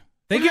Oregon.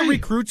 They get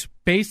recruits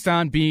based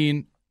on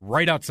being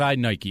right outside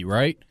Nike,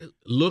 right?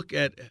 Look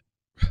at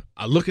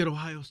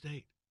Ohio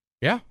State.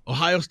 Yeah.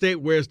 Ohio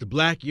State wears the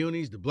black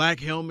unis, the black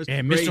helmets.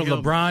 And Mr.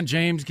 LeBron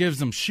James gives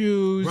them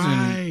shoes.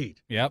 Right.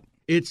 Yep.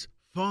 It's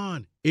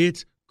fun.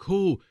 It's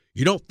cool.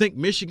 You don't think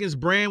Michigan's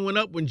brand went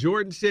up when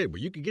Jordan said,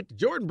 well, you can get the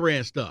Jordan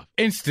brand stuff.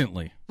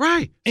 Instantly.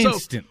 Right.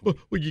 Instantly.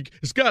 So,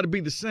 it's got to be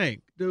the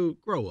same. Dude,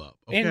 grow up,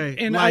 okay?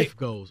 And life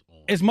goes on.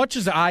 As much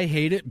as I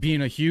hate it,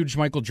 being a huge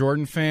Michael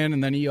Jordan fan,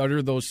 and then he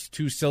uttered those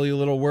 2 silly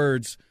little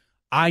words,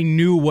 I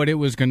knew what it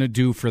was going to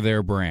do for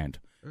their brand.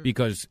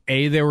 Because,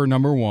 A, they were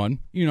number one.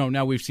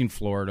 Now we've seen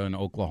Florida and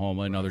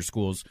Oklahoma and other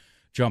schools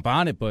jump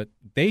on it, but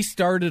they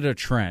started a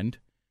trend.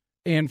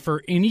 And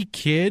for any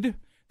kid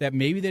that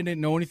maybe they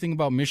didn't know anything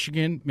about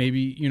Michigan,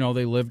 maybe,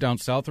 they live down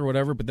south or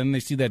whatever, but then they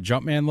see that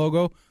Jumpman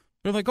logo,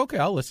 they're like, okay,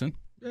 I'll listen.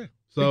 Yeah.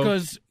 So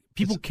because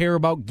people care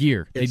about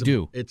gear. They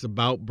do. It's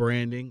about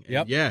branding.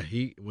 Yep. Yeah,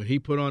 when he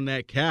put on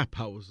that cap,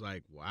 I was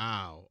like,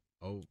 wow.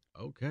 Oh,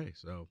 okay.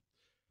 So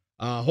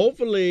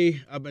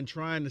hopefully I've been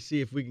trying to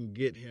see if we can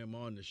get him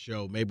on the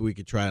show. Maybe we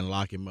could try and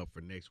lock him up for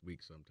next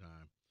week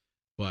sometime.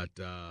 But,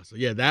 so,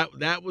 yeah,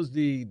 that was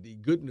the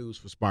good news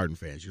for Spartan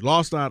fans. You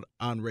lost out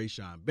on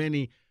Rashawn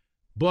Benny,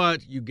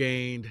 but you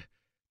gained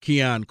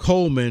Keon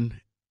Coleman,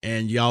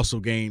 and you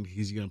also gained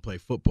he's going to play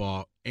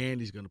football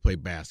and he's going to play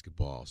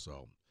basketball.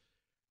 So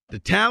The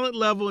talent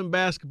level in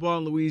basketball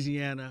in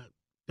Louisiana,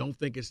 don't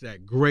think it's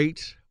that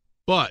great.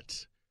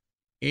 But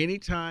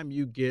anytime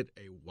you get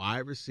a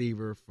wide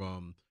receiver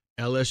from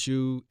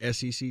LSU,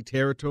 SEC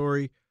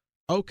territory,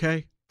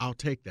 okay, I'll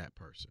take that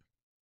person.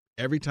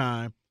 Every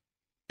time,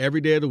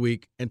 every day of the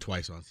week, and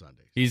twice on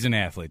Sundays. He's an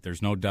athlete.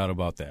 There's no doubt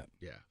about that.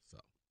 Yeah. So,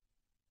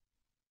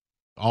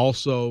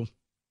 also,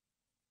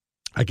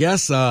 I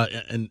guess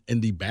in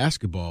the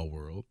basketball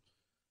world,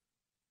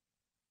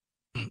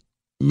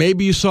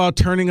 maybe you saw a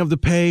turning of the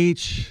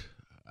page.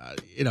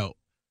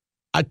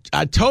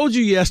 I told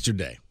you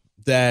yesterday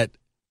that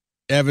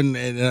Evan,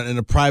 in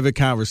a private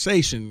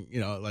conversation,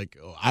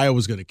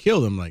 Iowa's going to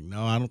kill them. Like,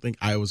 no, I don't think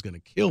Iowa's going to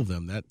kill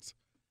them.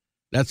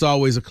 That's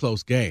always a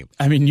close game.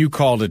 I mean, you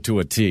called it to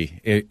a T.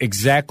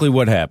 Exactly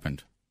what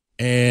happened.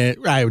 And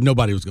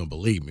nobody was going to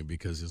believe me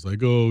because it's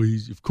like,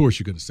 of course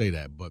you're going to say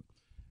that. But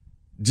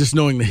just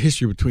knowing the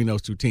history between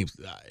those two teams,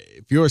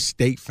 if you're a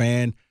State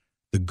fan,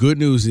 the good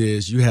news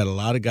is you had a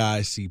lot of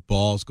guys see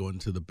balls go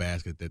into the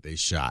basket that they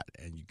shot,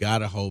 and you got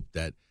to hope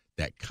that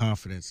that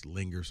confidence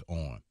lingers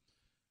on.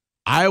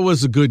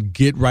 Iowa's a good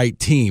get-right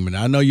team, and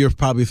I know you're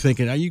probably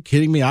thinking, are you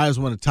kidding me? Iowa's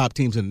one of the top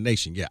teams in the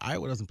nation. Yeah,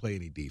 Iowa doesn't play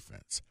any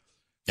defense.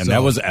 And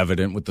that was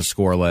evident with the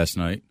score last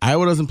night.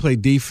 Iowa doesn't play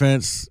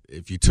defense.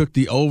 If you took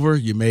the over,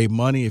 you made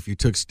money. If you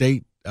took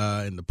State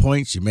in the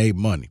points, you made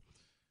money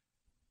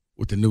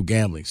with the new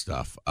gambling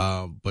stuff.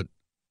 But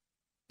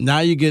now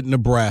you get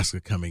Nebraska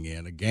coming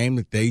in, a game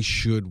that they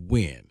should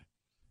win.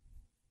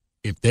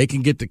 If they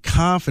can get the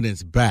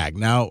confidence back.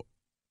 Now,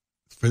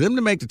 for them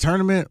to make the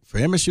tournament, for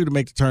MSU to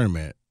make the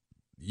tournament,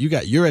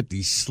 you're at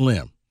the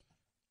slim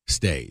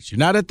stage. You're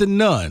not at the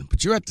none,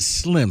 but you're at the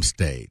slim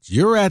stage.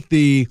 You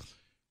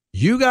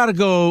got to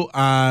go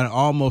on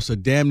almost a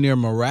damn near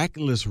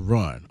miraculous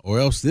run, or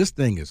else this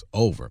thing is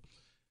over.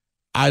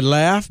 I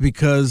laugh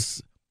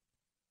because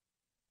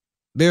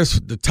there's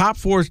the top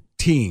four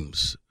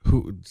teams,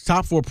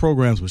 top four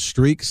programs with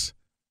streaks.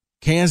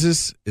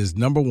 Kansas is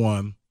number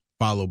one,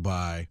 followed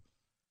by,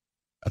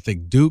 I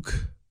think,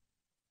 Duke,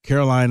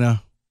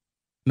 Carolina.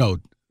 No,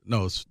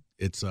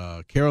 it's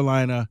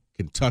Carolina,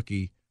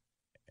 Kentucky.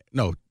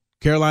 No,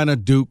 Carolina,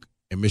 Duke,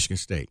 and Michigan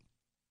State.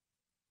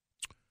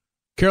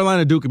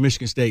 Carolina, Duke, and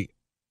Michigan State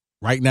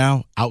right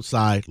now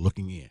outside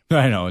looking in.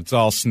 I know. It's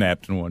all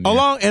snapped in one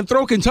year. And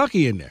throw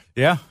Kentucky in there.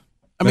 Yeah.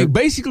 I mean,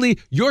 basically,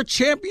 your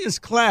Champions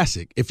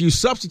Classic, if you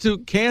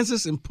substitute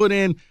Kansas and put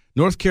in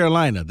North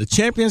Carolina, the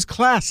Champions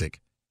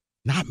Classic,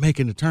 not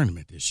making the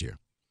tournament this year.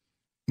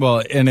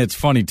 Well, and it's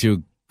funny,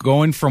 too.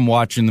 Going from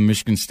watching the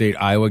Michigan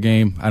State-Iowa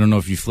game, I don't know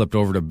if you flipped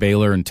over to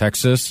Baylor and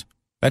Texas.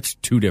 That's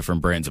two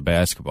different brands of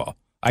basketball.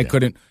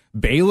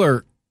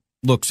 Baylor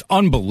looks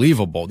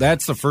unbelievable.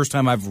 That's the first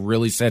time I've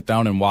really sat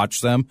down and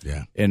watched them.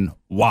 Yeah. And,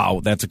 wow,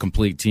 that's a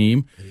complete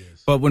team.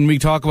 But when we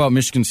talk about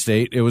Michigan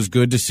State, it was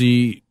good to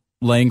see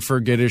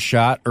Langford get his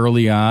shot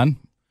early on.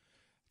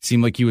 It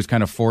seemed like he was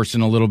kind of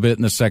forcing a little bit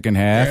in the second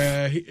half.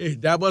 Yeah,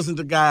 that wasn't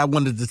the guy I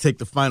wanted to take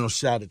the final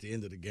shot at the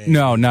end of the game.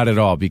 No, not at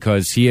all,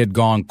 because he had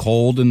gone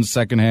cold in the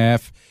second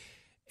half.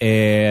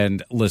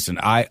 And, listen,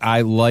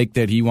 I like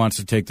that he wants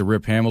to take the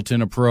Rip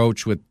Hamilton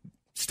approach with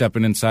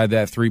stepping inside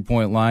that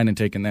three-point line and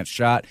taking that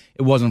shot.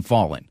 It wasn't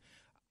falling.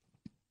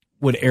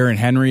 Would Aaron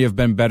Henry have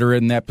been better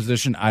in that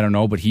position? I don't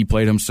know, but he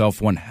played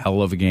himself one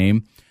hell of a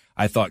game.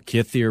 I thought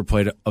Kithier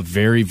played a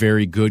very,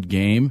 very good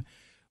game.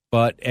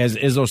 But as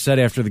Izzo said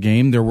after the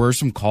game, there were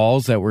some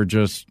calls that were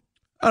just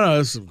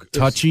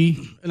touchy.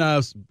 And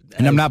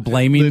I'm not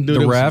blaming the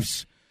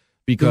refs.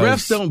 Because the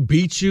refs don't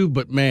beat you,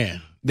 but,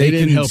 man, they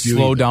didn't can help you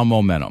slow down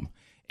momentum.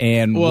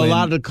 And a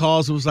lot of the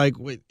calls, it was like,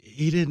 wait,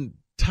 he didn't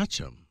touch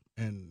him.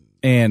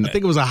 And I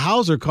think it was a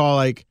Hauser call.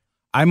 Like,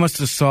 I must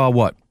have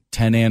saw,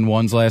 10 and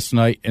ones last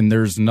night, and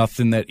there's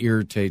nothing that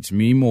irritates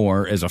me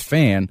more as a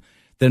fan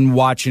than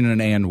watching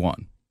an and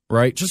one,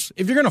 right? Just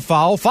if you're going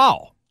to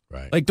foul.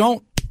 Right. Like,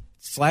 don't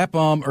slap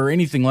them or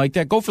anything like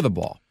that. Go for the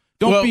ball.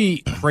 Don't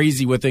be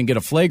crazy with it and get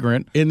a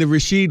flagrant. In the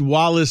Rasheed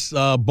Wallace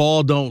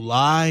ball don't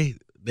lie,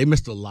 they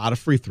missed a lot of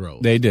free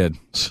throws. They did.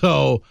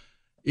 So,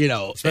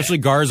 especially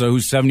Garza,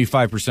 who's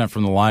 75%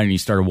 from the line, and he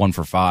started 1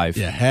 for 5.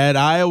 Yeah, had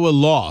Iowa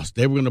lost,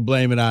 they were going to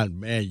blame it on,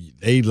 man,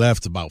 they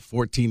left about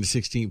 14 to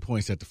 16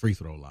 points at the free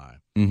throw line.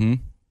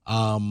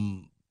 Mm-hmm.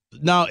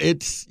 Now,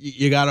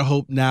 you got to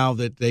hope now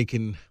that they're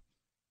going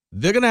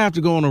to have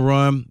to go on a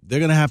run. They're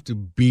going to have to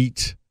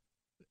beat,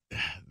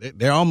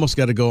 they're almost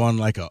got to go on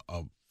like a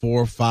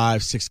 4,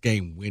 5, 6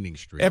 game winning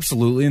streak.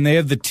 Absolutely, and they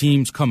have the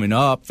teams coming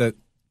up that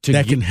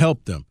can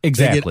help them.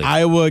 Exactly. They get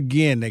Iowa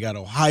again. They got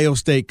Ohio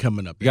State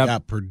coming up. They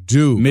got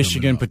Purdue.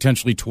 Michigan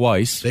potentially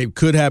twice. They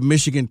could have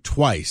Michigan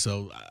twice.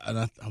 So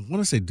I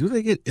want to say, do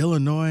they get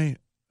Illinois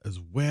as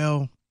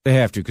well? They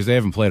have to because they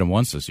haven't played them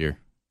once this year.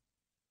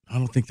 I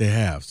don't think they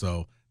have.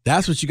 So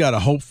that's what you got to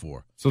hope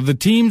for. So the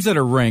teams that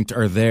are ranked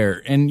are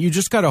there, and you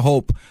just got to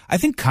hope. I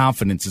think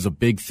confidence is a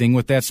big thing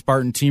with that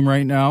Spartan team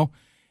right now.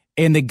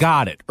 And they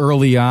got it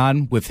early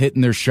on with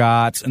hitting their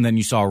shots, and then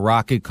you saw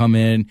Rocket come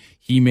in.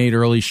 He made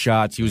early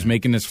shots. He was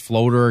making his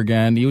floater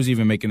again. He was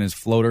even making his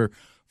floater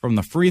from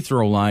the free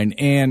throw line.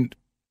 And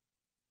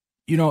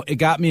it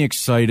got me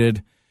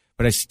excited,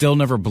 but I still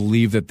never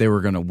believed that they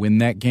were going to win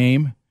that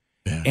game.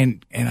 Yeah.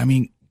 And I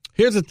mean,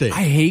 here's the thing.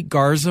 I hate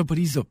Garza, but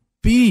he's a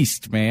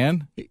beast,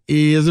 man.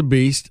 He is a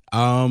beast.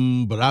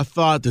 But I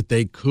thought that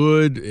they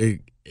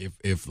could,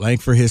 if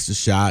Langford hits the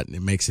shot and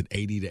it makes it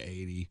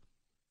 80-80.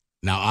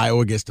 Now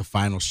Iowa gets the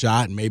final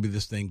shot, and maybe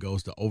this thing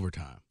goes to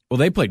overtime. Well,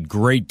 they played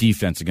great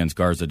defense against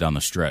Garza down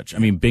the stretch. I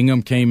mean,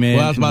 Bingham came in.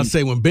 Well, I was about to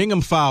say, when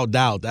Bingham fouled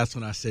out, that's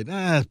when I said,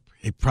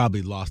 he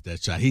probably lost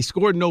that shot. He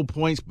scored no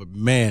points, but,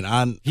 man,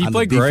 on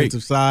the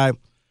defensive side,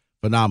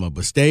 phenomenal.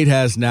 But State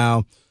has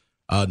now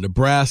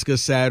Nebraska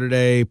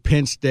Saturday,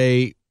 Penn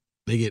State.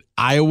 They get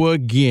Iowa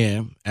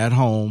again at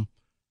home,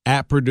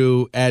 at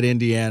Purdue, at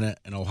Indiana,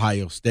 and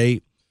Ohio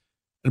State.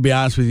 To be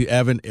honest with you,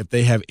 Evan, if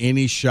they have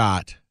any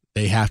shot,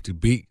 they have to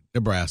beat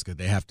Nebraska.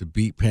 They have to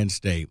beat Penn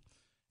State.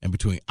 And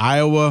between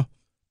Iowa,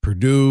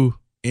 Purdue,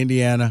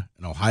 Indiana,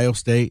 and Ohio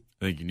State,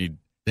 I think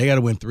they got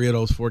to win 3 of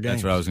those 4 games.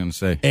 That's what I was going to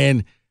say.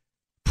 And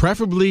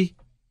preferably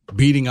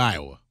beating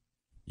Iowa.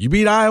 You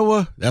beat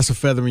Iowa, that's a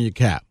feather in your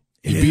cap.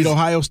 You beat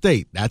Ohio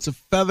State, that's a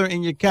feather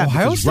in your cap.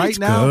 Ohio State's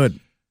good.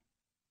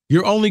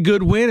 Your only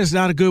good win is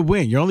not a good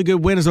win. Your only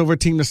good win is over a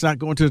team that's not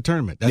going to the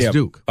tournament. That's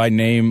Duke. By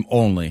name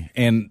only.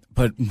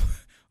 But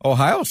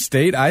Ohio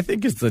State, I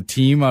think, is the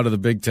team out of the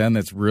Big Ten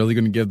that's really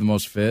going to give the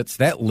most fits.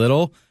 That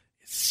Little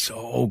is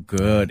so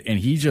good, and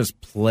he just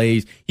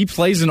plays. He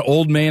plays an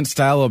old man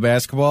style of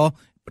basketball,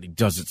 but he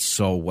does it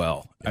so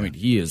well. Yeah. I mean,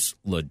 he is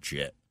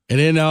legit. And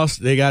then else,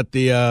 they got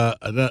the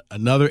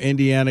another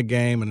Indiana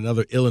game and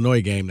another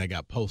Illinois game that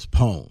got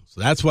postponed.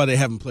 So that's why they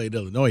haven't played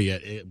Illinois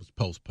yet. It was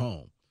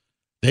postponed.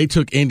 They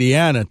took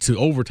Indiana to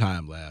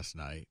overtime last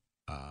night.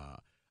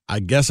 I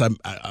guess I'm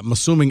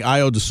assuming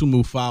Ayo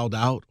Dosunmu fouled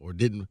out or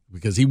didn't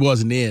because he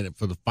wasn't in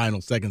for the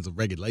final seconds of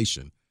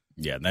regulation.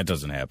 Yeah, that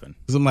doesn't happen.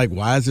 Because I'm like,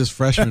 why is this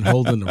freshman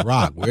holding the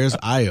rock? Where's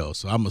Ayo?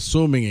 So I'm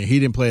assuming, and he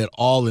didn't play at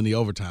all in the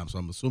overtime, so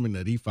I'm assuming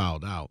that he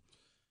fouled out.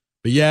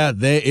 But, yeah,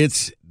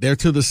 they're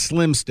to the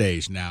slim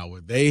stage now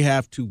where they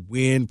have to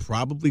win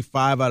probably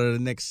 5 out of the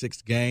next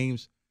 6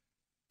 games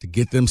to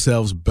get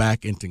themselves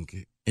back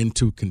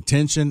into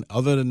contention.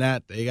 Other than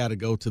that, they got to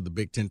go to the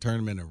Big Ten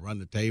tournament and run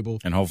the table.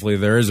 And hopefully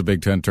there is a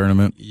Big Ten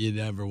tournament. You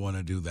never want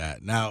to do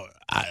that. Now,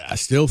 I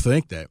still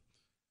think that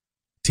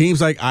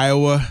teams like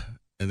Iowa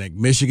and like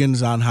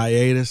Michigan's on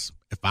hiatus.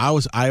 If I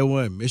was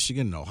Iowa and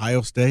Michigan and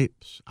Ohio State,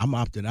 I'm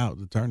opting out of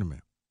the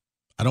tournament.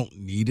 I don't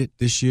need it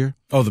this year.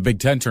 Oh, the Big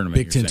Ten tournament.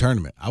 Big Ten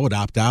tournament. I would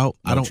opt out.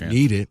 No I don't chance.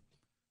 need it.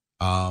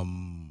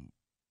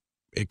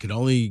 It could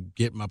only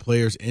get my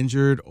players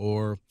injured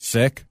or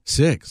sick.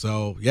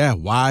 So, yeah,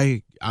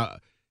 why?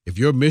 If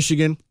you're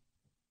Michigan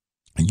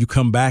and you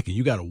come back and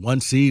you got a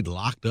 1 seed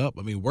locked up,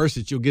 I mean, worst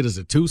that you'll get is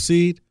a 2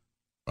 seed.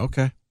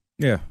 Okay.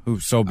 Yeah,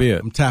 so be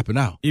it. I'm tapping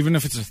out. Even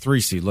if it's a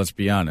 3 seed, let's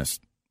be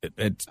honest.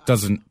 It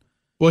doesn't.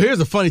 Well, here's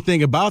the funny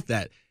thing about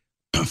that.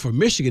 For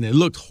Michigan, it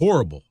looked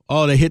horrible.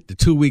 Oh, they hit the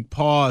 2-week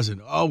pause and,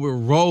 we're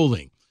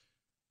rolling.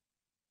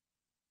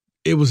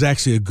 It was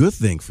actually a good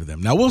thing for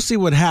them. Now, we'll see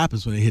what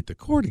happens when they hit the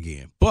court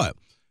again. But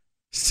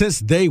since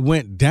they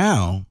went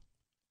down,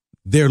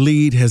 their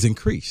lead has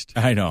increased.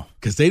 I know.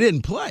 Because they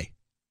didn't play.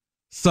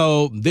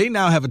 So they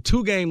now have a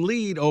 2-game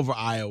lead over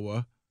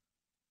Iowa.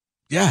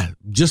 Yeah,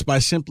 just by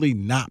simply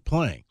not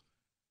playing.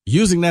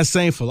 Using that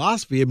same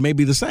philosophy, it may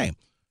be the same.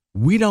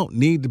 We don't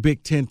need the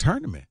Big Ten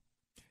tournament.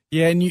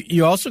 Yeah, and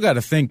you also got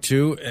to think,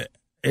 too,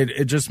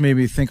 it just made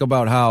me think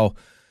about how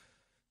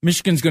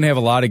Michigan's going to have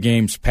a lot of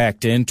games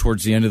packed in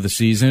towards the end of the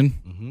season.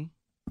 Mm-hmm.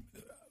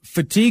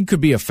 Fatigue could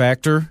be a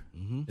factor,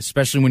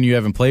 especially when you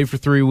haven't played for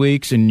 3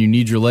 weeks and you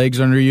need your legs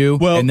under you.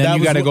 Well, and then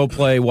you got to go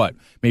play,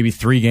 maybe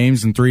 3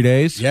 games in 3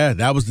 days? Yeah,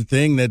 that was the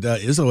thing that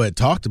Izzo had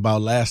talked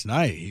about last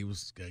night. He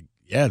was,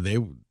 they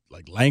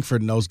like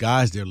Langford and those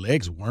guys, their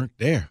legs weren't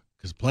there.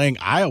 Because playing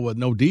Iowa,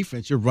 no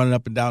defense, you're running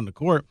up and down the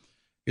court.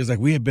 He was like,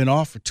 we had been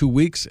off for 2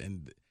 weeks,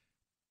 and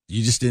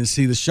you just didn't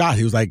see the shot.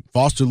 He was like,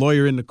 Foster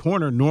Lawyer in the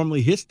corner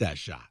normally hits that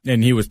shot.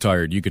 And he was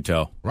tired, you could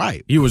tell.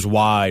 Right. He was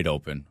wide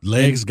open.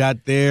 Legs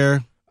got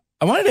there.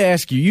 I wanted to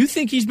ask you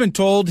think he's been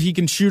told he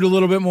can shoot a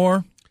little bit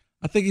more?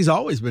 I think he's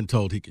always been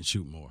told he can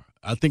shoot more.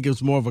 I think it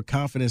was more of a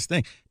confidence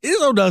thing.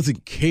 Izzo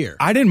doesn't care.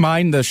 I didn't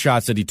mind the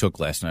shots that he took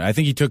last night. I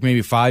think he took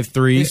maybe 5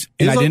 threes,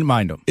 and I didn't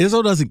mind them.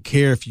 Izzo doesn't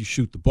care if you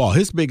shoot the ball.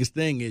 His biggest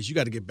thing is you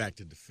got to get back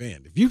to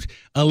defend.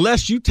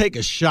 Unless you take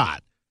a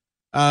shot,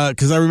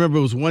 because I remember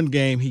it was one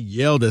game he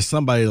yelled at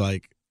somebody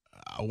like,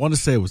 I want to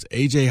say it was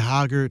A.J.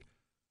 Hoggard,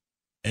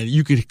 and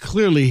you could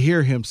clearly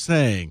hear him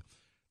saying,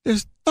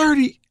 there's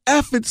 30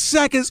 effing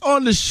seconds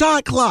on the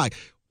shot clock.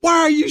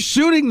 Why are you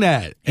shooting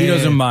that? He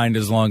doesn't mind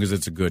as long as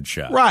it's a good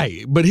shot.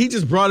 Right, but he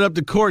just brought it up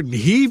the court, and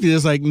he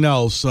was like,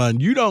 no,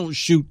 son, you don't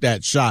shoot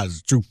that shot as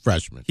a true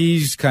freshman.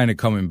 He's kind of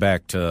coming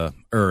back to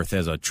earth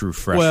as a true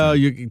freshman. Well,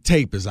 your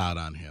tape is out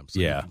on him, so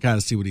you can kind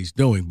of see what he's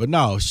doing. But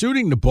no,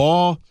 shooting the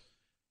ball,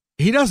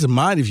 he doesn't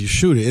mind if you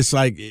shoot it. It's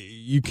like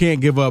you can't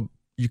give up.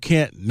 You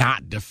can't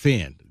not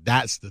defend.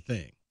 That's the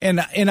thing.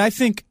 And I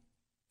think,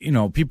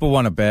 people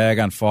want to bag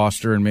on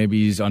Foster, and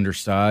maybe he's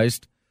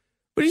undersized.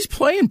 But he's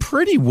playing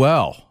pretty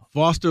well.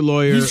 Foster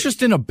Loyer. He's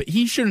just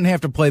he shouldn't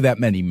have to play that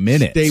many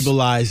minutes.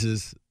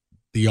 Stabilizes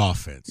the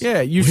offense.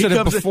 Yeah, you said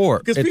it before.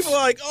 Because people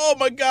are like, oh,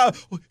 my God,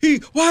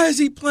 why is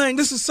he playing?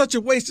 This is such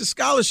a wasted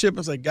scholarship.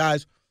 It's like,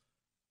 guys,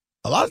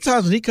 a lot of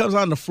times when he comes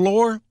on the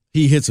floor,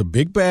 he hits a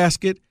big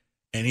basket,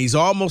 and he's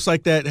almost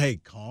like that, hey,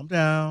 calm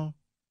down.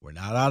 We're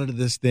not out of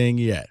this thing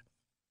yet.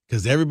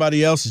 Because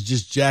everybody else is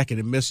just jacking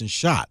and missing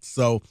shots.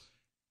 So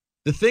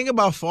the thing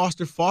about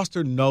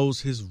Foster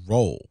knows his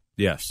role.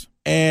 Yes.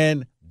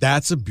 And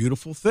that's a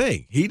beautiful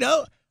thing.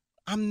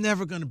 I'm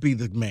never going to be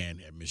the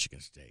man at Michigan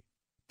State.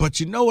 But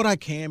you know what I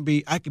can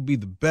be? I could be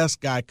the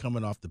best guy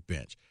coming off the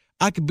bench.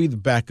 I could be the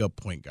backup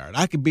point guard.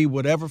 I could be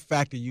whatever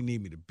factor you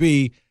need me to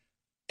be,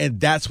 and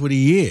that's what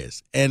he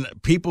is. And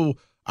people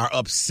are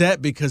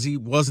upset because he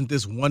wasn't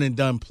this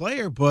one-and-done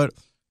player, but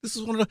this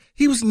is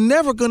he was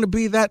never going to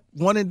be that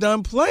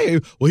one-and-done player.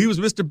 Well, he was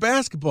Mr.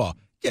 Basketball.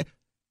 Yeah,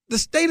 the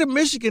state of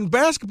Michigan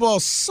basketball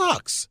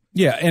sucks.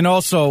 Yeah, and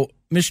also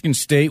Michigan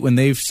State, when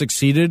they've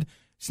succeeded,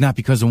 it's not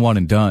because of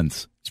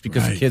one-and-dones. It's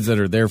because of kids that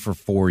are there for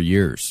 4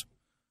 years.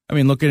 I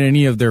mean, look at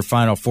any of their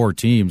Final Four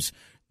teams.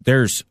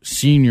 There's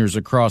seniors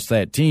across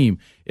that team.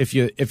 If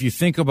you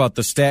think about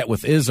the stat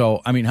with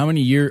Izzo, I mean, how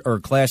many year or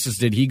classes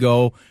did he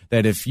go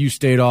that if you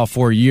stayed all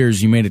 4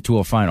 years, you made it to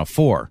a Final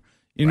Four?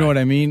 You know what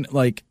I mean?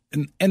 Like,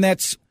 and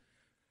that's,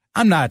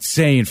 I'm not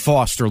saying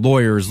Foster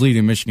Loyer is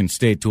leading Michigan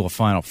State to a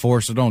Final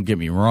Four, so don't get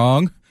me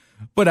wrong.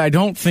 But I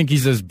don't think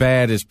he's as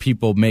bad as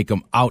people make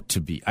him out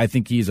to be. I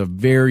think he's a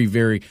very,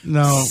 very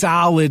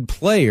solid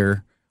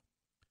player.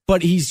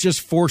 But he's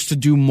just forced to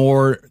do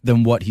more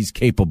than what he's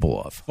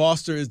capable of.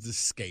 Foster is the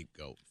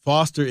scapegoat.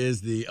 Foster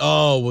is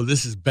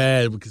this is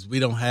bad because we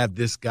don't have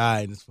this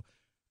guy. And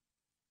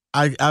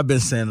I've been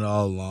saying it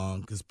all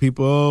along because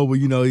people,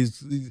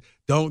 he's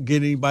don't get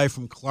anybody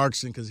from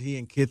Clarkson because he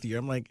and Kithier.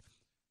 I'm like,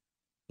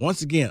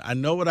 once again, I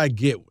know what I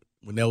get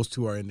when those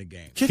two are in the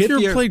game.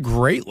 Kithier played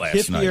great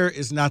last night. Kithier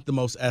is not the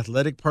most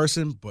athletic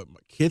person, but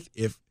if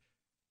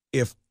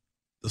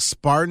the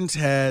Spartans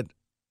had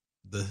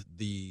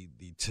the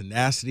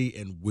tenacity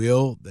and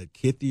will that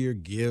Kithier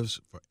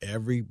gives for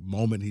every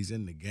moment he's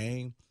in the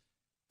game,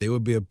 they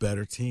would be a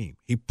better team.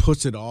 He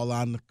puts it all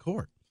on the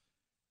court.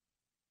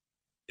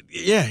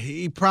 Yeah,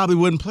 he probably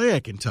wouldn't play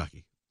at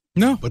Kentucky.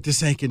 No. But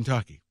this ain't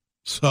Kentucky.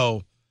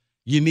 So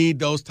you need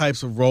those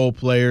types of role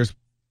players,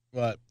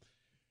 but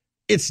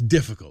it's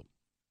difficult.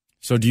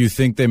 So do you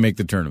think they make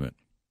the tournament?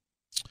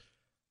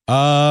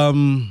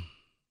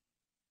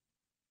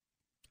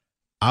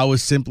 I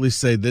would simply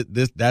say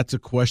that's a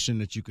question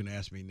that you can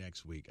ask me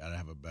next week. I'd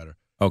have a better.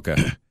 Okay.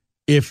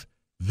 If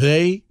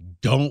they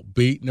don't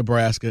beat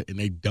Nebraska and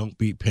they don't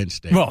beat Penn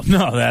State. Well,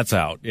 no, that's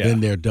out. Yeah. Then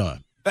they're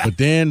done. But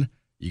then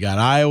you got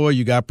Iowa,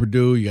 you got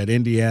Purdue, you got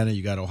Indiana,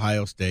 you got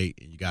Ohio State,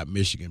 and you got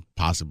Michigan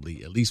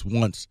possibly at least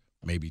once,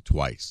 maybe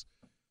twice.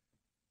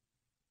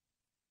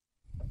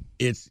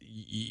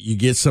 You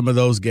get some of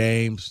those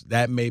games,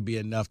 that may be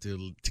enough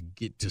to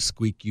get to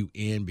squeak you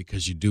in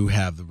because you do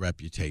have the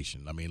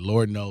reputation. I mean,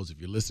 Lord knows if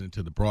you're listening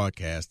to the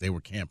broadcast, they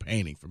were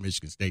campaigning for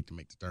Michigan State to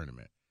make the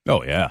tournament.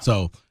 Oh, yeah.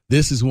 So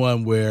this is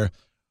one where,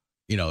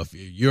 if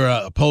you're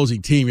an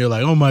opposing team, you're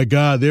like, oh, my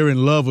God, they're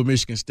in love with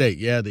Michigan State.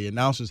 Yeah, the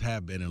announcers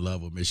have been in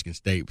love with Michigan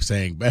State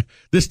saying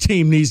this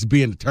team needs to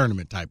be in the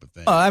tournament type of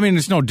thing. I mean,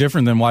 it's no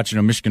different than watching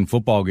a Michigan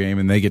football game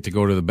and they get to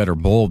go to the better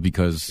bowl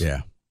because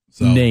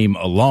name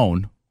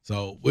alone.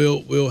 So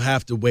we'll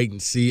have to wait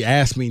and see.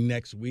 Ask me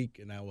next week,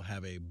 and I will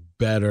have a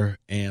better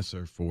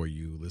answer for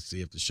you. Let's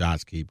see if the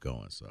shots keep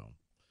going. So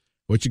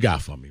what you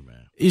got for me,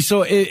 man?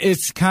 So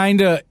it's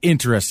kind of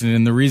interesting,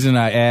 and the reason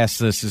I ask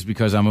this is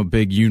because I'm a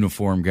big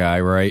uniform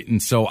guy, right?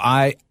 And so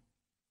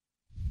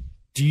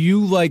do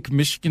you like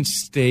Michigan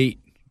State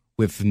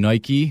with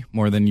Nike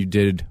more than you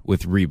did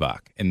with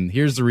Reebok? And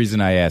here's the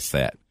reason I ask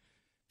that.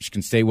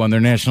 Michigan State won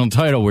their national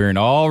title wearing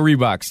all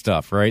Reebok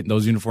stuff, right? And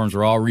those uniforms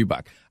were all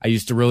Reebok. I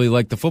used to really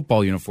like the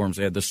football uniforms.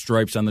 They had the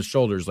stripes on the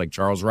shoulders like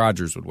Charles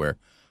Rogers would wear.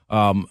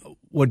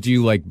 What do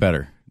you like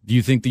better? Do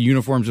you think the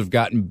uniforms have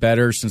gotten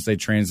better since they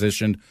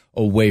transitioned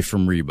away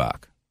from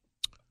Reebok?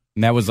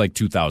 And that was like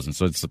 2000,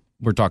 so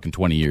we're talking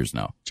 20 years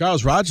now.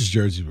 Charles Rogers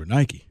jerseys were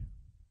Nike.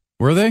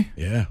 Were they?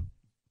 Yeah.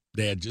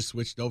 They had just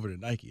switched over to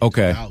Nike in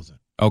Okay. 2000.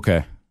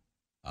 Okay.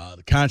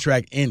 The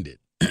contract ended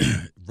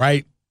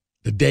right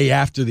the day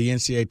after the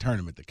NCAA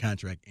tournament. The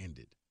contract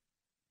ended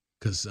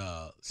because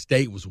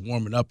State was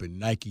warming up in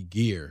Nike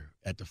gear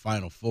at the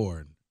Final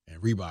Four,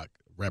 and Reebok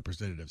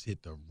representatives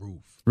hit the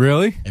roof.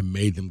 Really? And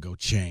made them go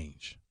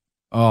change.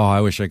 Oh,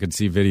 I wish I could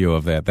see video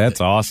of that.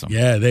 That's awesome.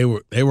 Yeah, they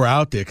were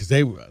out there because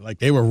they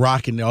were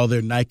rocking all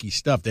their Nike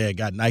stuff. They had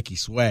got Nike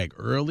swag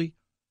early,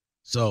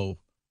 so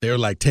they were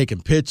like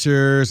taking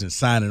pictures and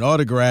signing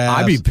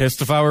autographs. I'd be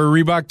pissed if I were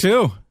a Reebok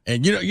too.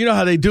 And you know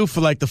how they do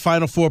for like the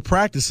Final Four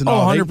practice and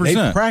all. 100%.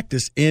 They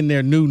practice in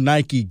their new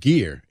Nike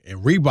gear, and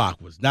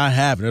Reebok was not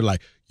having it. They're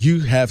like,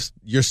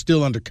 you're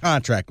still under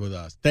contract with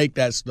us. Take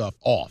that stuff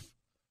off.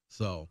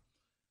 So,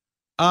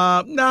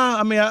 I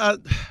mean,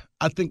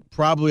 I think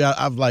probably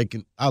I like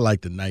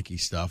the Nike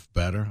stuff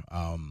better.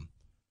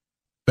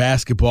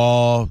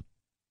 Basketball,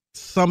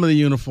 some of the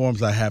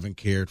uniforms I haven't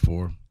cared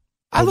for.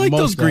 I like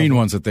those green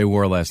ones that they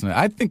wore last night.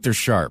 I think they're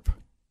sharp.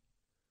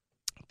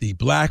 The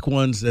black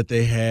ones that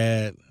they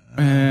had.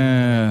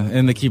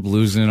 And they keep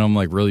losing them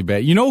like really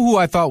bad. You know who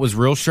I thought was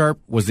real sharp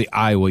was the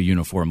Iowa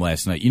uniform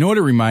last night. You know what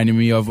it reminded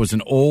me of was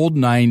an old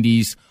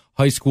 90s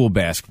high school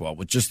basketball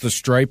with just the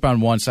stripe on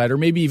one side, or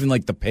maybe even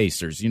like the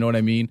Pacers, you know what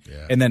I mean?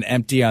 Yeah. And then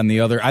empty on the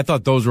other. I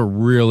thought those were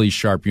really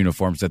sharp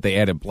uniforms that they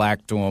added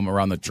black to them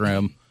around the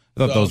trim.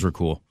 I thought those were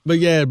cool. But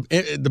yeah,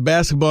 the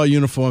basketball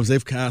uniforms,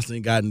 they've constantly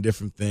gotten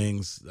different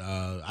things.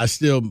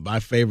 My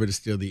favorite is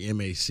still the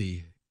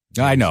MAC.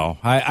 I know.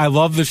 I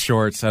love the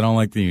shorts. I don't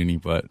like the uni,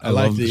 but I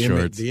love the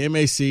shorts. The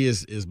MAC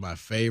is my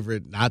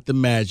favorite, not the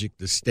Magic,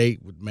 the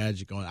state with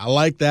Magic on it. I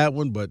like that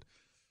one, but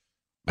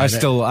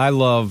I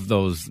love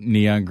those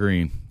neon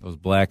green, those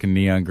black and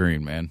neon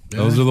green, man. Yeah.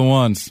 Those are the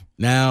ones.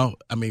 Now,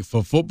 I mean,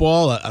 for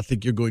football, I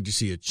think you're going to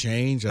see a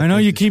change. I know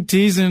you keep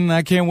teasing.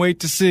 I can't wait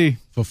to see.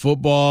 For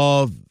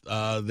football,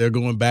 they're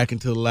going back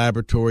into the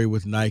laboratory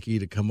with Nike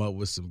to come up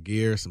with some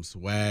gear, some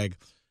swag.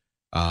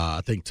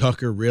 I think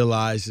Tucker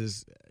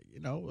realizes,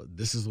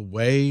 this is a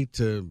way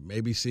to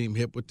maybe seem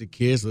hip with the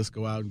kids. Let's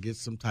go out and get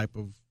some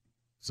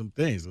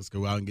things. Let's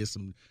go out and get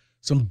some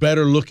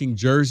better looking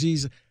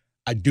jerseys.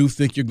 I do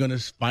think you're going to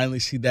finally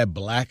see that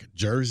black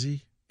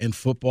jersey in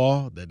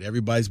football that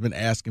everybody's been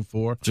asking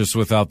for. Just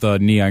without the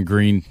neon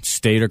green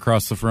state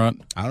across the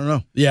front? I don't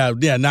know. Yeah, I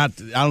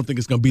don't think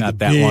it's going to be not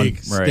the that big one.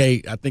 Right.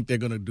 state. I think they're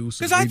going to do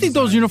some. Because I think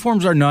those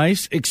uniforms are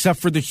nice, except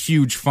for the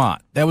huge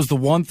font. That was the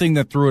one thing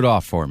that threw it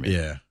off for me.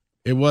 Yeah.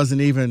 It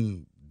wasn't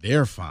even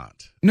their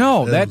font.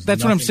 No, that's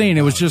what I'm saying.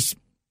 It was just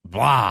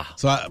blah.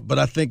 But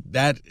I think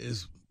I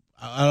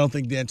don't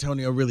think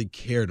D'Antonio really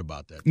cared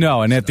about that.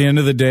 No, and at the end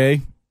of the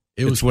day,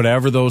 it's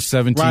whatever those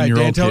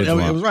 17-year-old kids want.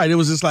 It was right. It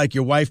was just like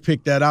your wife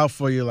picked that out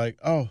for you. Like,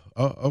 oh,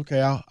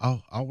 okay,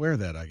 I'll wear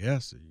that. I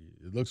guess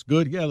it looks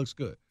good. Yeah, it looks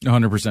good.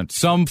 100%.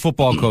 Some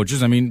football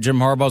coaches. I mean, Jim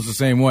Harbaugh's the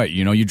same way.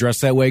 You dress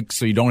that way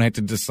so you don't have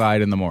to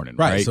decide in the morning.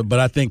 Right. So, but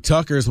I think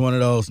Tucker's one of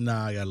those.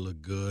 I got to look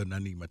good, and I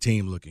need my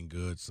team looking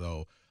good.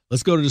 So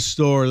let's go to the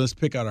store. Let's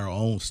pick out our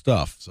own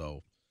stuff.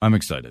 So I'm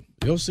excited.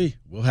 You'll see.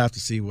 We'll have to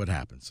see what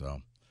happens.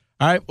 So.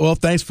 All right, well,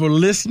 thanks for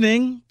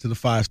listening to the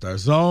 5-Star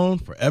Zone.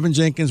 For Evan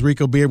Jenkins,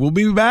 Rico Beard, we'll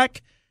be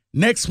back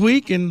next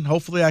week, and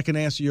hopefully I can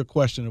answer your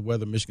question of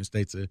whether Michigan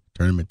State's a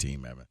tournament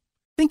team, Evan.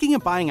 Thinking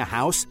of buying a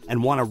house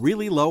and want a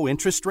really low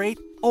interest rate?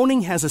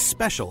 Owning has a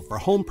special for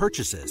home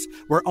purchases,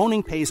 where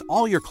Owning pays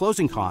all your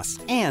closing costs,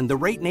 and the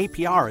rate in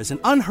APR is an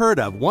unheard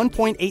of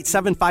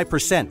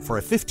 1.875% for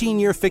a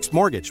 15-year fixed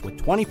mortgage with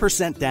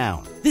 20%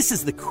 down. This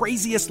is the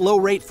craziest low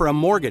rate for a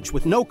mortgage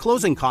with no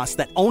closing costs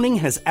that Owning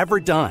has ever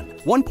done.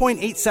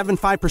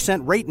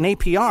 1.875% rate in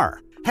APR.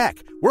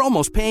 Heck, we're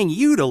almost paying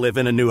you to live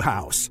in a new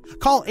house.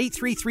 Call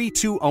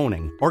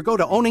 833-2-OWNING or go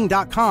to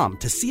owning.com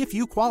to see if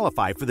you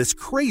qualify for this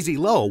crazy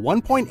low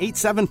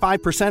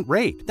 1.875%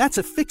 rate. That's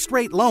a fixed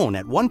rate loan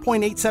at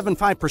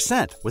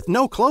 1.875% with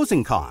no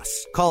closing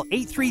costs. Call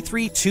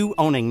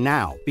 833-2-OWNING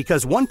now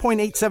because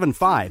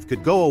 1.875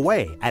 could go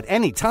away at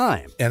any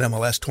time.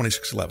 NMLS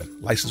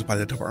 2611, licensed by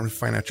the Department of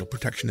Financial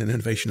Protection and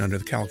Innovation under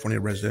the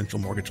California Residential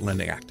Mortgage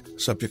Lending Act.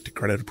 Subject to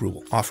credit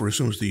approval. Offer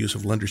assumes the use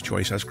of lender's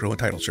choice escrow and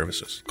title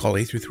services. Call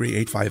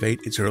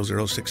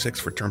 833-858-0066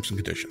 for terms and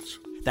conditions.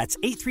 That's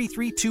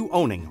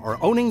 833-2-OWNING or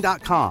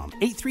owning.com.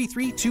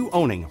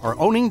 833-2-OWNING or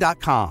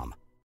owning.com.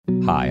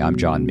 Hi, I'm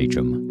John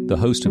Meacham, the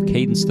host of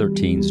Cadence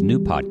 13's new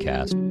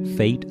podcast,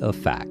 Fate of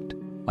Fact,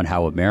 on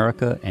how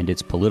America and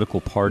its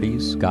political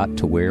parties got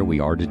to where we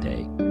are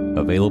today.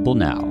 Available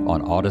now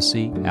on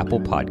Odyssey, Apple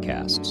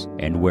Podcasts,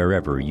 and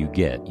wherever you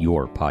get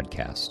your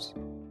podcasts.